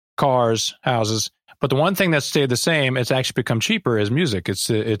 cars, houses. But the one thing that stayed the same, it's actually become cheaper, is music. It's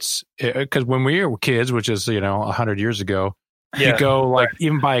because when we were kids, which is 100 years ago, you go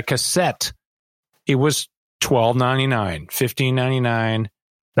even buy a cassette, it was $12.99, $15.99,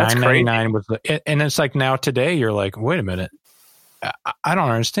 $9.99 was and it's like now today you're like, wait a minute, I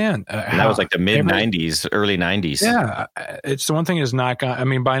don't understand. That was like the mid 90s, early 90s. Yeah, it's the one thing is not gone. I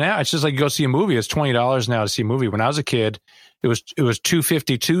mean, by now it's just like you go see a movie. It's $20 now to see a movie. When I was a kid, it was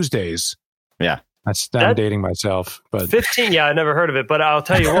 $2.50 Tuesdays. Yeah. I'm dating myself, but 15. Yeah, I never heard of it, but I'll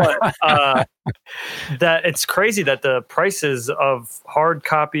tell you what, that it's crazy that the prices of hard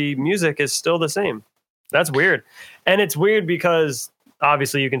copy music is still the same. That's weird. And it's weird because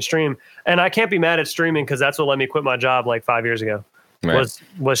obviously you can stream, and I can't be mad at streaming because that's what let me quit my job like 5 years ago. Right.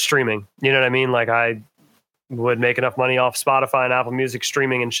 Was streaming. You know what I mean? Like I would make enough money off Spotify and Apple Music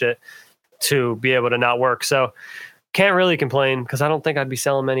streaming and shit to be able to not work. So can't really complain because I don't think I'd be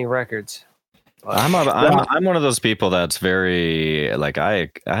selling many records. I'm one of those people that's very like I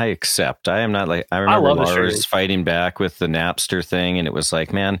accept. I am not like I remember Lars fighting back with the Napster thing, and it was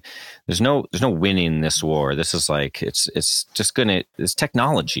like, man, there's no winning this war. This is like it's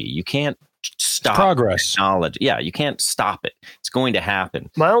technology. You can't stop progress. Technology. Yeah, you can't stop it. It's going to happen.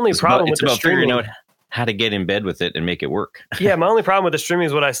 My only problem with the streaming, figuring out how to get in bed with it and make it work. Yeah, my only problem with the streaming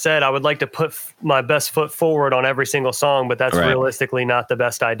is what I said. I would like to put my best foot forward on every single song, but that's realistically not the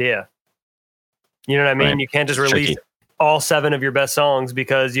best idea. You know what I mean? Right. You can't just release all 7 of your best songs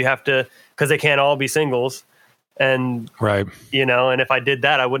because they can't all be singles. And, you know, and if I did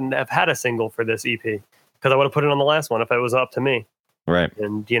that, I wouldn't have had a single for this EP because I would have put it on the last one if it was up to me. Right.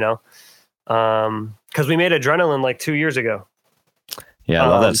 And, you know, because we made Adrenaline like 2 years ago. Yeah, I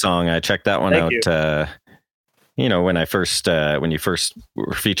love that song. I checked that one out. You know, when you first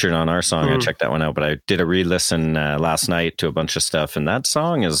were featured on our song, I checked that one out. But I did a re-listen last night to a bunch of stuff, and that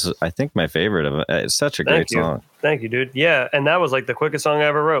song is, I think, my favorite of it. It's such a great song. Thank you, dude. Yeah, and that was like the quickest song I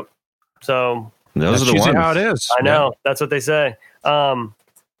ever wrote. So those are the ones. How it is. I know. That's what they say.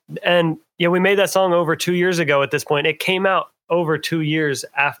 And yeah, we made that song over 2 years ago. At this point, it came out over 2 years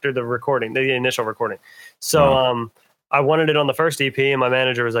after the recording, the initial recording. So I wanted it on the first EP, and my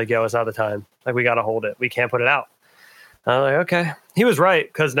manager was like, "Yo, it's not the time. Like, we got to hold it. We can't put it out." I was like, "Okay." He was right,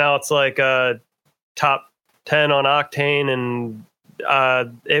 because now it's like top 10 on Octane, and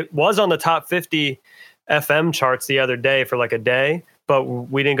it was on the top 50 FM charts the other day for like a day, but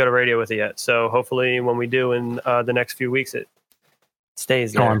we didn't go to radio with it yet. So hopefully, when we do in the next few weeks, it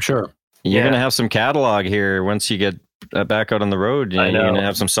stays there. Oh, I'm sure. You're going to have some catalog here once you get back out on the road. You're going to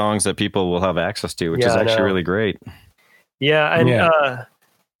have some songs that people will have access to, which is actually really great. Yeah,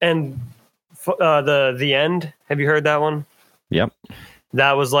 and the end. Have you heard that one? Yep.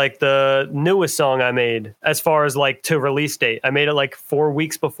 That was like the newest song I made as far as like to release date. I made it like 4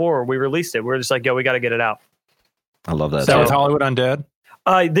 weeks before we released it. We're just like, yo, we got to get it out. I love that. Is that with Hollywood Undead?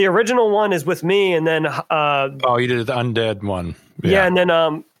 The original one is with me, and then you did the Undead one. Yeah, and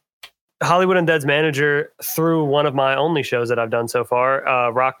then Hollywood Undead's manager through one of my only shows that I've done so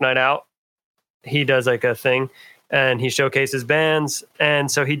far, Rock Night Out. He does like a thing, and he showcases bands,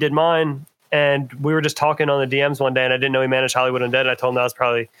 and so he did mine. And we were just talking on the DMs one day, and I didn't know he managed Hollywood Undead. And I told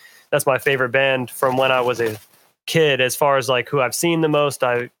him that's my favorite band from when I was a kid. As far as like who I've seen the most,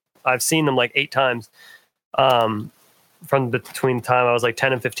 I've seen them like 8 times, from between the time I was like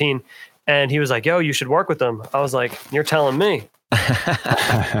 10 and 15. And he was like, "Yo, you should work with them." I was like, "You're telling me."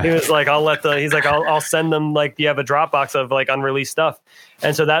 He was like, I'll send them, like, you have a Dropbox of like unreleased stuff.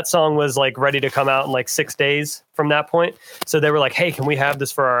 And so that song was like ready to come out in like 6 days from that point. So they were like, "Hey, can we have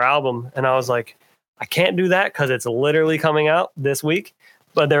this for our album?" And I was like, "I can't do that because it's literally coming out this week."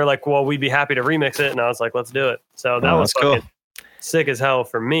 But they were like, "Well, we'd be happy to remix it." And I was like, "Let's do it." So that was fucking sick as hell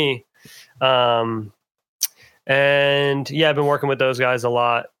for me. And yeah, I've been working with those guys a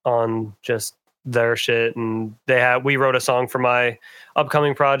lot on just their shit, and we wrote a song for my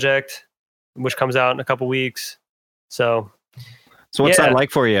upcoming project, which comes out in a couple weeks. So what's that like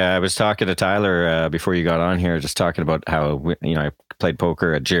for you? I was talking to Tyler before you got on here, just talking about how I played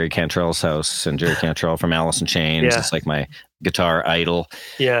poker at Jerry Cantrell's house, and Jerry Cantrell from Alice in Chains. It's like my guitar idol.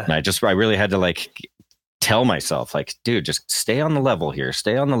 Yeah, and I really had to like tell myself, like, dude, just stay on the level here.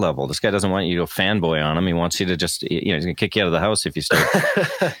 Stay on the level. This guy doesn't want you to fanboy on him. He wants you to just, he's going to kick you out of the house if you start,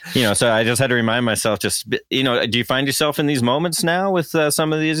 so I just had to remind myself, just, do you find yourself in these moments now with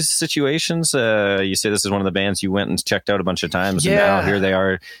some of these situations? You say this is one of the bands you went and checked out a bunch of times, and now here they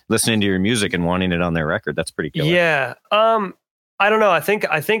are listening to your music and wanting it on their record. That's pretty killer. Yeah. I don't know. I think,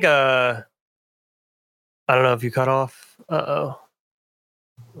 I don't know if you cut off. Uh-oh.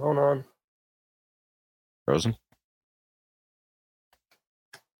 Hold on. Frozen?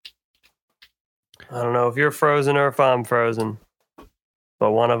 I don't know if you're frozen or if I'm frozen,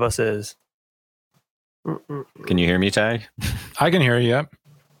 but one of us is. Can you hear me, Ty? I can hear you, yep.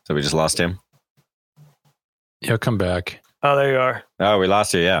 So we just lost him? He'll come back. Oh, there you are. Oh, we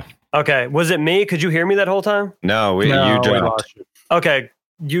lost you, yeah. Okay. Was it me? Could you hear me that whole time? No, you dropped. Okay.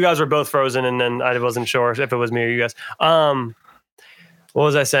 You guys were both frozen, and then I wasn't sure if it was me or you guys. What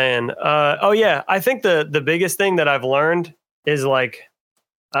was I saying? I think the biggest thing that I've learned is like,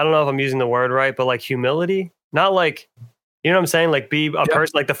 I don't know if I'm using the word right, but like humility, not like, you know what I'm saying? Like be a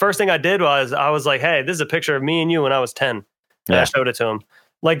person. Like the first thing I did was I was like, "Hey, this is a picture of me and you when I was 10. And I showed it to him.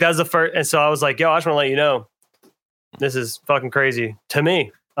 Like that's the first. And so I was like, "Yo, I just want to let you know, this is fucking crazy to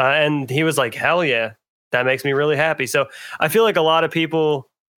me." And he was like, "Hell yeah. That makes me really happy." So I feel like a lot of people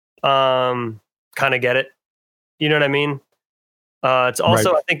kind of get it. You know what I mean? It's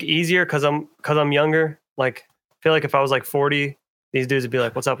also, I think, easier because I'm younger. Like, I feel like if I was like 40, these dudes would be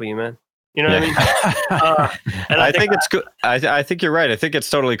like, "What's up with you, man?" You know what I mean? And I think it's cool. I think you're right. I think it's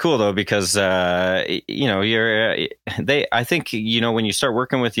totally cool though, because I think when you start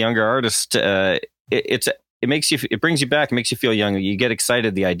working with younger artists, it brings you back, it makes you feel young. You get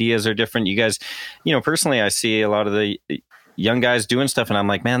excited. The ideas are different. You guys, personally, I see a lot of the young guys doing stuff, and I'm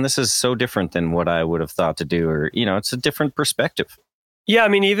like, man, this is so different than what I would have thought to do, or it's a different perspective. Yeah, I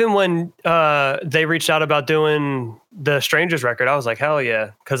mean, even when they reached out about doing the Strangers record, I was like, hell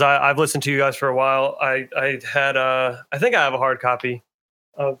yeah, because I've listened to you guys for a while. I had I think I have a hard copy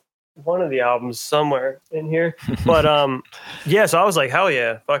of one of the albums somewhere in here, but so I was like, hell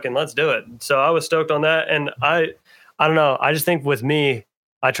yeah, fucking let's do it. So I was stoked on that, and I don't know, I just think with me,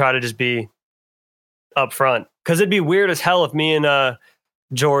 I try to just be upfront, because it'd be weird as hell if me and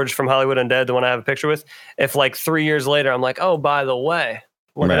George from Hollywood Undead, the one I have a picture with, if like 3 years later I'm like, oh, by the way,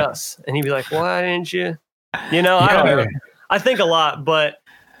 look at us, and he'd be like, why didn't you? I don't know. I think a lot, but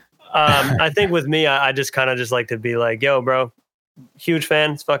I think with me, I just kind of just like to be like, yo, bro, huge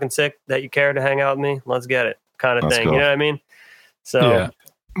fan. It's fucking sick that you care to hang out with me. Let's get it, kind of thing. Cool. You know what I mean? So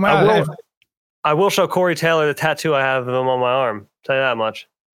I will show Corey Taylor the tattoo I have of him on my arm. Tell you that much.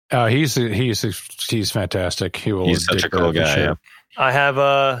 He's fantastic. He's such a cool guy. Sure. Yeah. I have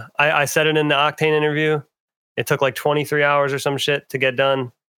I said it in the Octane interview. It took like 23 hours or some shit to get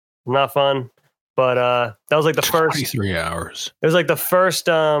done. Not fun, but that was like the first 23 hours. It was like the first.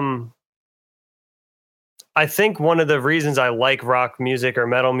 I think one of the reasons I like rock music or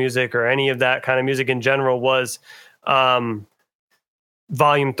metal music or any of that kind of music in general was Volume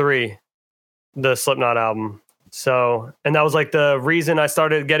 3, the Slipknot album. So, and that was like the reason I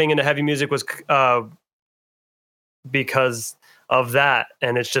started getting into heavy music was because of that.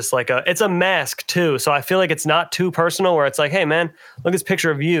 And it's just like it's a mask too. So I feel like it's not too personal, where it's like, hey man, look at this picture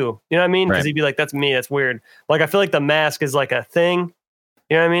of you. You know what I mean? Because he'd be like, that's me. That's weird. Like, I feel like the mask is like a thing.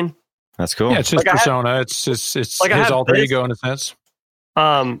 You know what I mean? That's cool. Yeah, it's his persona. It's like his alter ego in a sense.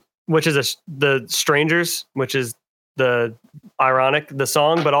 Which is the Strangers, which is the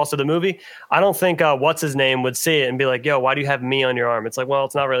song, but also the movie. I don't think what's his name would see it and be like, yo, why do you have me on your arm? It's like, well,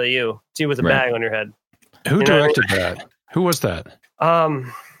 it's not really you. It's you with a bag on your head. Who directed that? Who was that? Because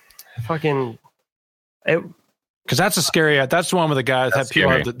that's a scary. That's the one with the guys that people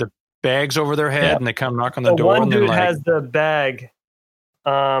have the bags over their head and they come knock on the door. One dude has the bag.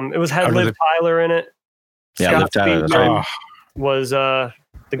 It had Liv Tyler in it. Yeah, Liv Tyler was the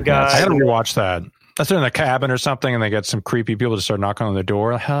guy. I had to rewatch that. That's in a cabin or something, and they get some creepy people to start knocking on the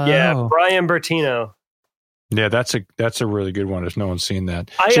door. Hello. Yeah, Brian Bertino. Yeah, that's a really good one. If no one's seen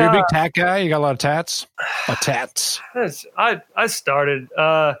that, so you're a big tat guy. You got a lot of tats. Tats. I started.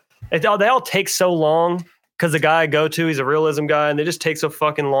 They all take so long because the guy I go to, he's a realism guy, and they just take so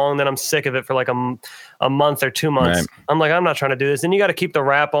fucking long that I'm sick of it for like a month or 2 months. Right. I'm like, I'm not trying to do this. And you got to keep the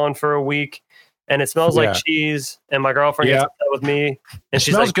wrap on for a week. And it smells like cheese. And my girlfriend gets upset with me. And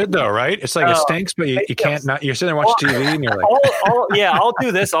she smells like, good though, right? It's like it stinks, but you can't not. You're sitting there watching TV, and you're like, I'll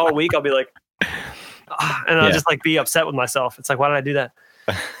do this all week. I'll be like, and I'll just like be upset with myself. It's like, why did I do that?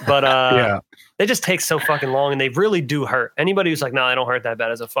 But they just take so fucking long, and they really do hurt. Anybody who's like, no, I don't hurt that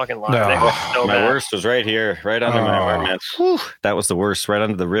bad is a fucking lie. No. My worst was right here, right under my arm, man. Whew. That was the worst, right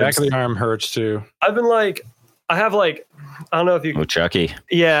under the ribs. Back of the arm hurts too. I've been like, I have like, I don't know if you. Oh, Chucky.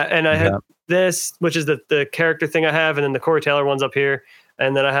 Yeah, and I had this, which is the character thing I have, and then the Corey Taylor one's up here,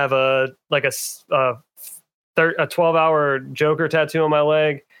 and then I have a 12-hour Joker tattoo on my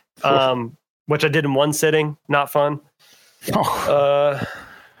leg, which I did in one sitting. Not fun.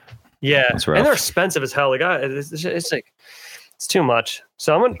 Yeah, and they're expensive as hell. Like, it's like it's too much.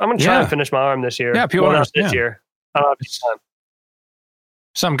 So I'm gonna try and finish my arm this year. Yeah, people not this year. I don't have time.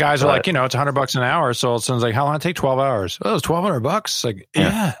 Some guys are like, it's $100 an hour. So it sounds like, how long it take? 12 hours. Oh, it's $1,200. Like,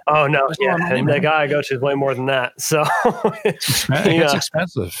 yeah. Oh no, and the guy I go to is way more than that. So it's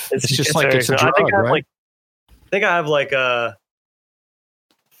expensive. It's just like it's a drug, right? I think I have like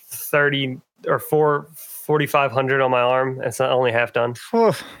 30 or 4,500 on my arm. It's not only half done.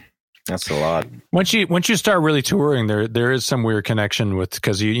 That's a lot. Once you start really touring, there is some weird connection with,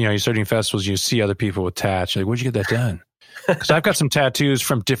 because you're starting festivals, you see other people with tats. You're like, where'd you get that done? Because I've got some tattoos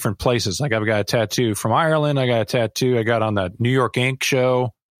from different places. Like I've got a tattoo from Ireland. I got a tattoo I got on the New York Ink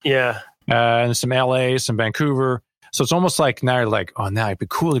show. Yeah. And some LA, some Vancouver. So it's almost like now you're like, oh, now it'd be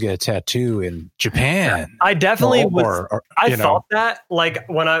cool to get a tattoo in Japan. I definitely I thought that, like,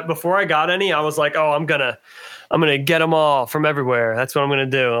 before I got any, I was like, oh, I'm gonna get them all from everywhere. That's what I'm gonna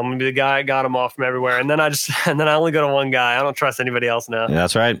do. I'm gonna be the guy that got them all from everywhere. And then I only go to one guy. I don't trust anybody else now. Yeah,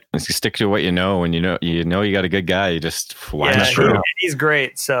 that's right. You stick to what you know. When you know you got a good guy, you just he's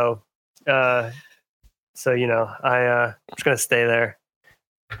great. So I'm just gonna stay there.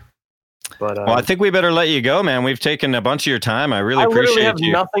 But well, I think we better let you go, man. We've taken a bunch of your time. I really appreciate have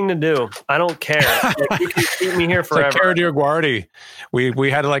you. Nothing to do. I don't care. Like, you can keep me here forever. It's like Cara DioGuardi. We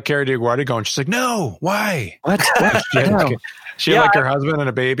had to let Cara DioGuardi go, and she's like, "No, why? What? She had like her husband and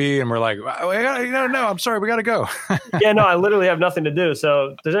a baby, and we're like, no, I'm sorry, we got to go." Yeah, no, I literally have nothing to do. So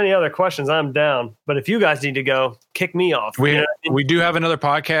if there's any other questions, I'm down. But if you guys need to go, kick me off. We do have another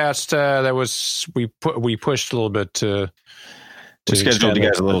podcast that was we pushed a little bit to schedule you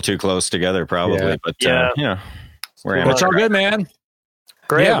guys a little too close together, probably. But it's all good, man.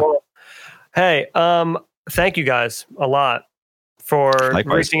 Great. Yeah. Well, hey, thank you guys a lot for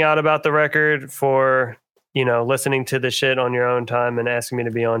reaching out about the record, for listening to the shit on your own time and asking me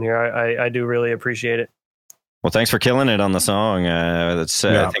to be on here. I do really appreciate it. Well, thanks for killing it on the song. I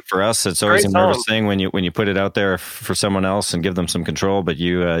think for us, it's always a nervous thing when you put it out there for someone else and give them some control, but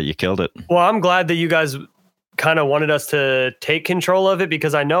you killed it. Well, I'm glad that you guys kind of wanted us to take control of it,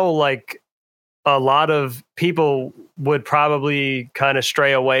 because I know like a lot of people would probably kind of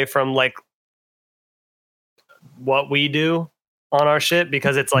stray away from like what we do on our shit,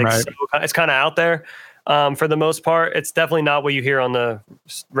 because it's like it's kind of out there. For the most part, it's definitely not what you hear on the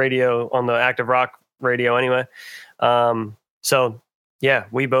radio, on the active rock radio anyway. So yeah,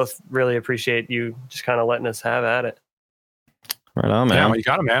 we both really appreciate you just kind of letting us have at it. Right on, man. Yeah, well, you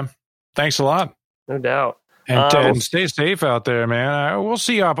got it, man. Thanks a lot. No doubt. And stay safe out there, man. We'll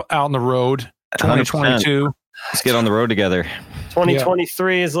see you out on the road. 2022. 100%. Let's get on the road together.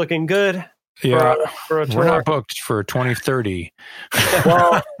 2023 is looking good. Yeah, for a tour. We're not booked for 2030.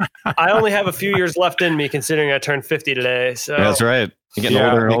 Well, I only have a few years left in me, considering I turned 50 today. So that's right. You're getting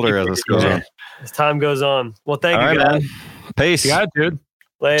older and older as this goes on. As time goes on. Well, thank you, guys. Man. Peace. You got it, dude.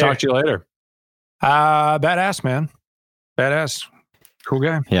 Later. Talk to you later. Badass, man. Badass. Cool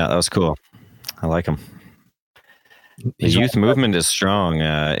guy. Yeah, that was cool. I like him. The youth movement is strong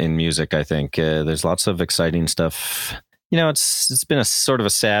in music, I think. There's lots of exciting stuff. It's been a sort of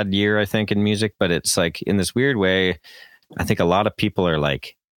a sad year, I think, in music, but it's like in this weird way, I think a lot of people are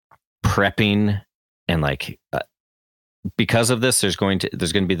like prepping and like because of this, there's going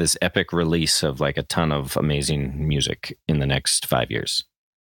to be this epic release of like a ton of amazing music in the next 5 years.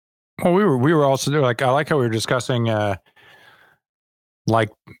 Well, we were also there. Like, I like how we were discussing,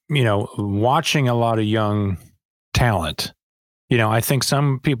 watching a lot of young talent. I think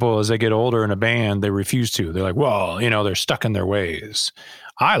some people, as they get older in a band, they refuse to. They're like, well, they're stuck in their ways.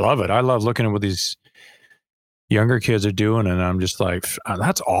 I love it. I love looking at what these younger kids are doing, and I'm just like, oh,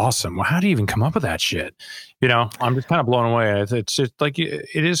 that's awesome. Well, how do you even come up with that shit? I'm just kind of blown away. It's just like, it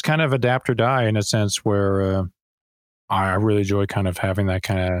is kind of adapt or die in a sense, where I really enjoy kind of having that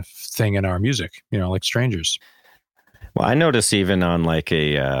kind of thing in our music, like Strangers. Well, I notice even on like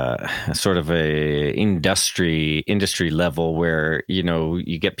a sort of a industry level where,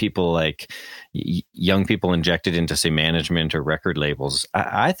 you get people like young people injected into, say, management or record labels.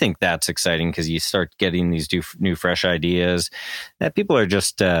 I think that's exciting because you start getting these new, fresh ideas that people are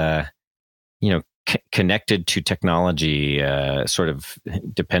just, connected to technology, sort of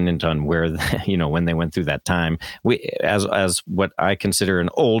dependent on where, when they went through that time. We, as what I consider an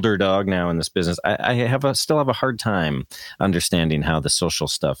older dog now in this business, I still have a hard time understanding how the social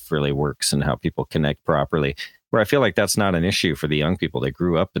stuff really works and how people connect properly. Where I feel like that's not an issue for the young people. They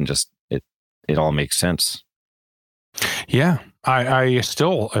grew up and just it all makes sense. Yeah. I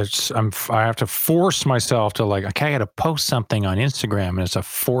have to force myself to like, okay, I got to post something on Instagram, and it's a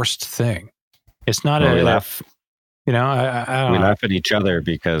forced thing. It's not we laugh. We laugh at each other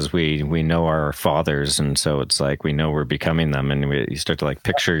because we know our fathers, and so it's like we know we're becoming them, and you start to like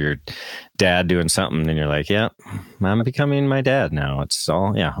picture your dad doing something, and you're like, yeah, I'm becoming my dad now. It's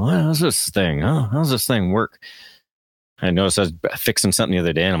all how's this thing? Oh, how's this thing work? I noticed I was fixing something the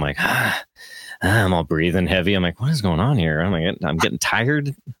other day, and I'm like, I'm all breathing heavy. I'm like, what is going on here? I'm getting tired.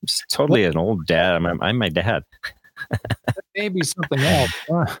 I'm just totally an old dad. I'm my dad. Maybe something else.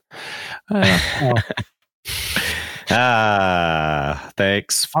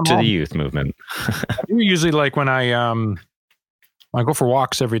 Thanks to the youth movement. I do usually like when I go for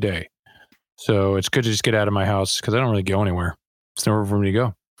walks every day, so it's good to just get out of my house because I don't really go anywhere. There's nowhere for me to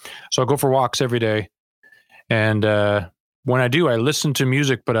go, so I'll go for walks every day. And when I do, I listen to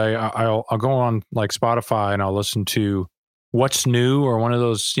music, but I'll go on like Spotify and I'll listen to what's new or one of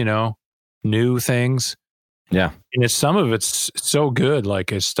those new things. Yeah. And some of it's so good.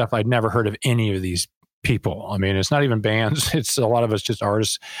 Like, it's stuff I'd never heard of any of these people. I mean, it's not even bands. It's a lot of it's just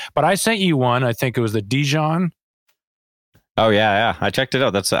artists. But I sent you one. I think it was the Dijon. Oh, yeah. I checked it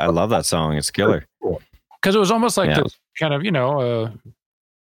out. I love that song. It's killer. Because it was almost like this kind of,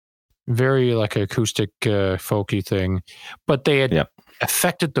 very like acoustic folky thing, but they had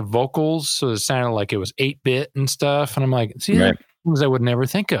affected the vocals, so it sounded like it was 8-bit and stuff. And I'm like, see, things I would never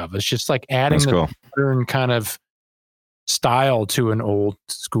think of. It's just like adding the modern kind of style to an old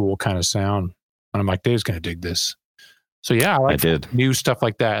school kind of sound. And I'm like, Dave's going to dig this. So yeah, I like new stuff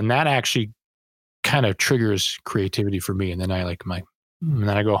like that, and that actually kind of triggers creativity for me. And then I like and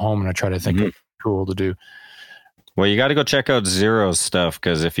then I go home and I try to think of cool to do. Well, you got to go check out Zero's stuff,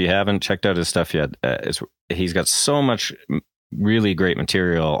 because if you haven't checked out his stuff yet, he's got so much really great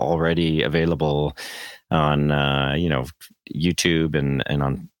material already available on YouTube and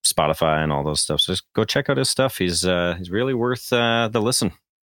on Spotify and all those stuff. So just go check out his stuff. He's really worth the listen.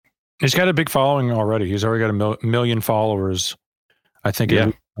 He's got a big following already. He's already got a million followers, I think,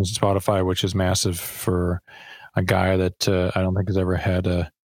 on Spotify, which is massive for a guy that I don't think has ever had a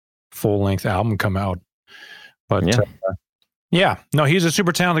full-length album come out. But no, he's a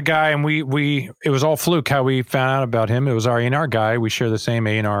super talented guy, and it was all fluke how we found out about him. It was our A&R guy. We share the same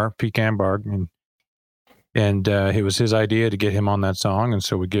A&R, Pete Gambarg, and it was his idea to get him on that song, and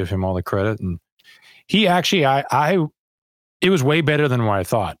so we give him all the credit. And he actually, it was way better than what I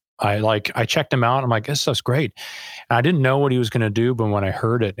thought. I checked him out. I'm like, this stuff's great. And I didn't know what he was going to do, but when I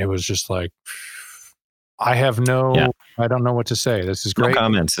heard it, it was just like, I don't know what to say. This is great. No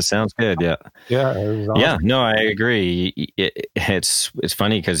comments. It sounds good. Yeah. Yeah. It was awesome. Yeah. No, I agree. It's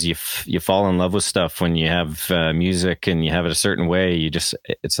funny because you fall in love with stuff when you have music and you have it a certain way.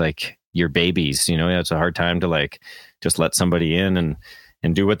 It's like your babies, it's a hard time to like just let somebody in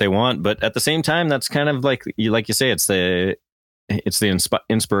and do what they want. But at the same time, that's kind of like you say, it's the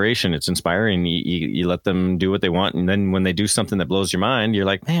inspiration. It's inspiring. You let them do what they want. And then when they do something that blows your mind, you're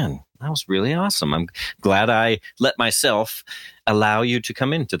like, man, that was really awesome. I'm glad I let myself allow you to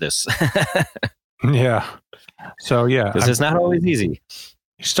come into this. Yeah. So yeah, because it's not always easy.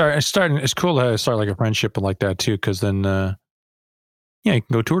 It's cool to start like a friendship like that too. Cause then, you can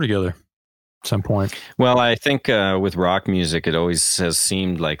go tour together at some point. Well, I think with rock music, it always has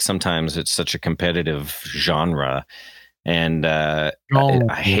seemed like sometimes it's such a competitive genre. And I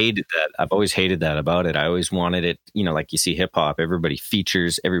hated that. I've always hated that about it. I always wanted it, like you see hip hop, everybody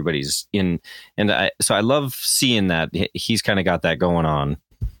features, everybody's in. And so I love seeing that he's kind of got that going on.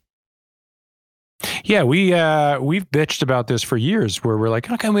 Yeah, we've bitched about this for years where we're like,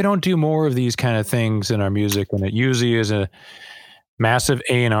 how come we don't do more of these kind of things in our music? And it usually is a massive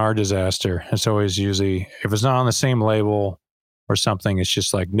A&R disaster. It's always usually, if it's not on the same label or something, it's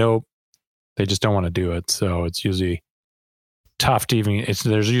just like, nope, they just don't want to do it. So it's usually tough to even,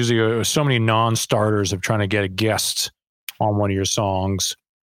 there's usually so many non-starters of trying to get a guest on one of your songs.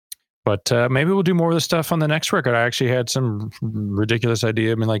 But maybe we'll do more of this stuff on the next record. I actually had some ridiculous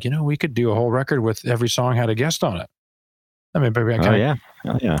idea. I mean, like, we could do a whole record with every song had a guest on it. I mean, maybe yeah.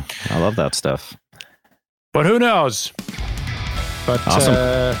 I love that stuff. But who knows? But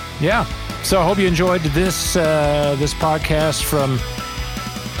awesome. Yeah. So I hope you enjoyed this podcast from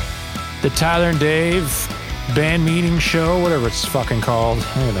the Tyler and Dave band meeting show, whatever it's fucking called.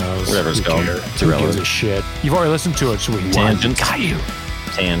 Who knows? Whatever it's called. It's irrelevant. Who gives a shit? You've already listened to it, so we got you.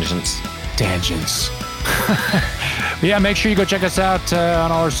 Tangents. Yeah, make sure you go check us out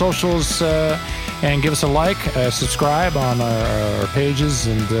on all our socials and give us a like, subscribe on our pages,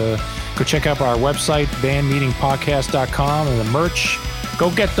 and go check out our website, bandmeetingpodcast.com, and the merch. Go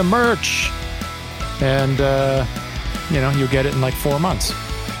get the merch. And, you'll get it in like 4 months.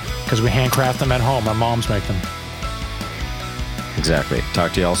 Because we handcraft them at home. Our moms make them. Exactly.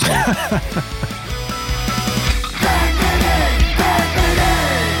 Talk to you all soon.